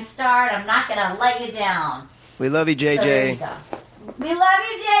guiding star, and I'm not going to let you down. We love you, JJ. So there you go. We love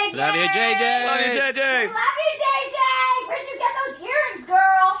you, JJ. Love you, JJ. Love you, JJ. We love you, JJ. Where'd you get those earrings,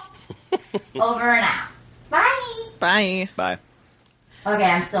 girl? Over and out. Bye. Bye. Bye. Okay,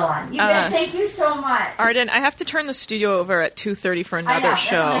 I'm still on. You guys, thank you so much. Arden, I have to turn the studio over at 2:30 for I another know,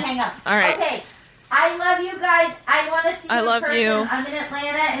 show. That's when I hang up. All right. Okay. I love you guys. I want to see you I in love person. you. I'm in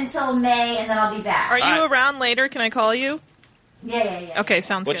Atlanta until May, and then I'll be back. Are you around later? Can I call you? Yeah. Okay,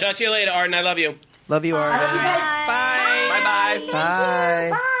 sounds We'll good. talk to you later, Arden. I love you. Love you, I Arden. love you guys. Bye. Bye-bye. Bye.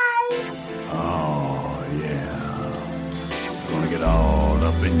 Bye. Oh, yeah. Gonna get all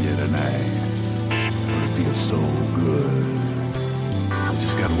up in you tonight. Gonna feel so good. I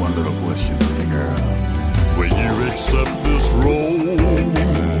just got one little question for you, girl. Will you accept this rose?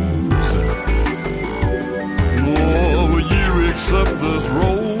 Oh, will you accept this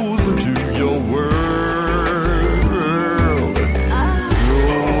rose into your world?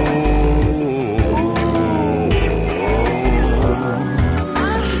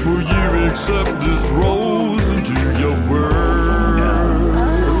 Will you accept this rose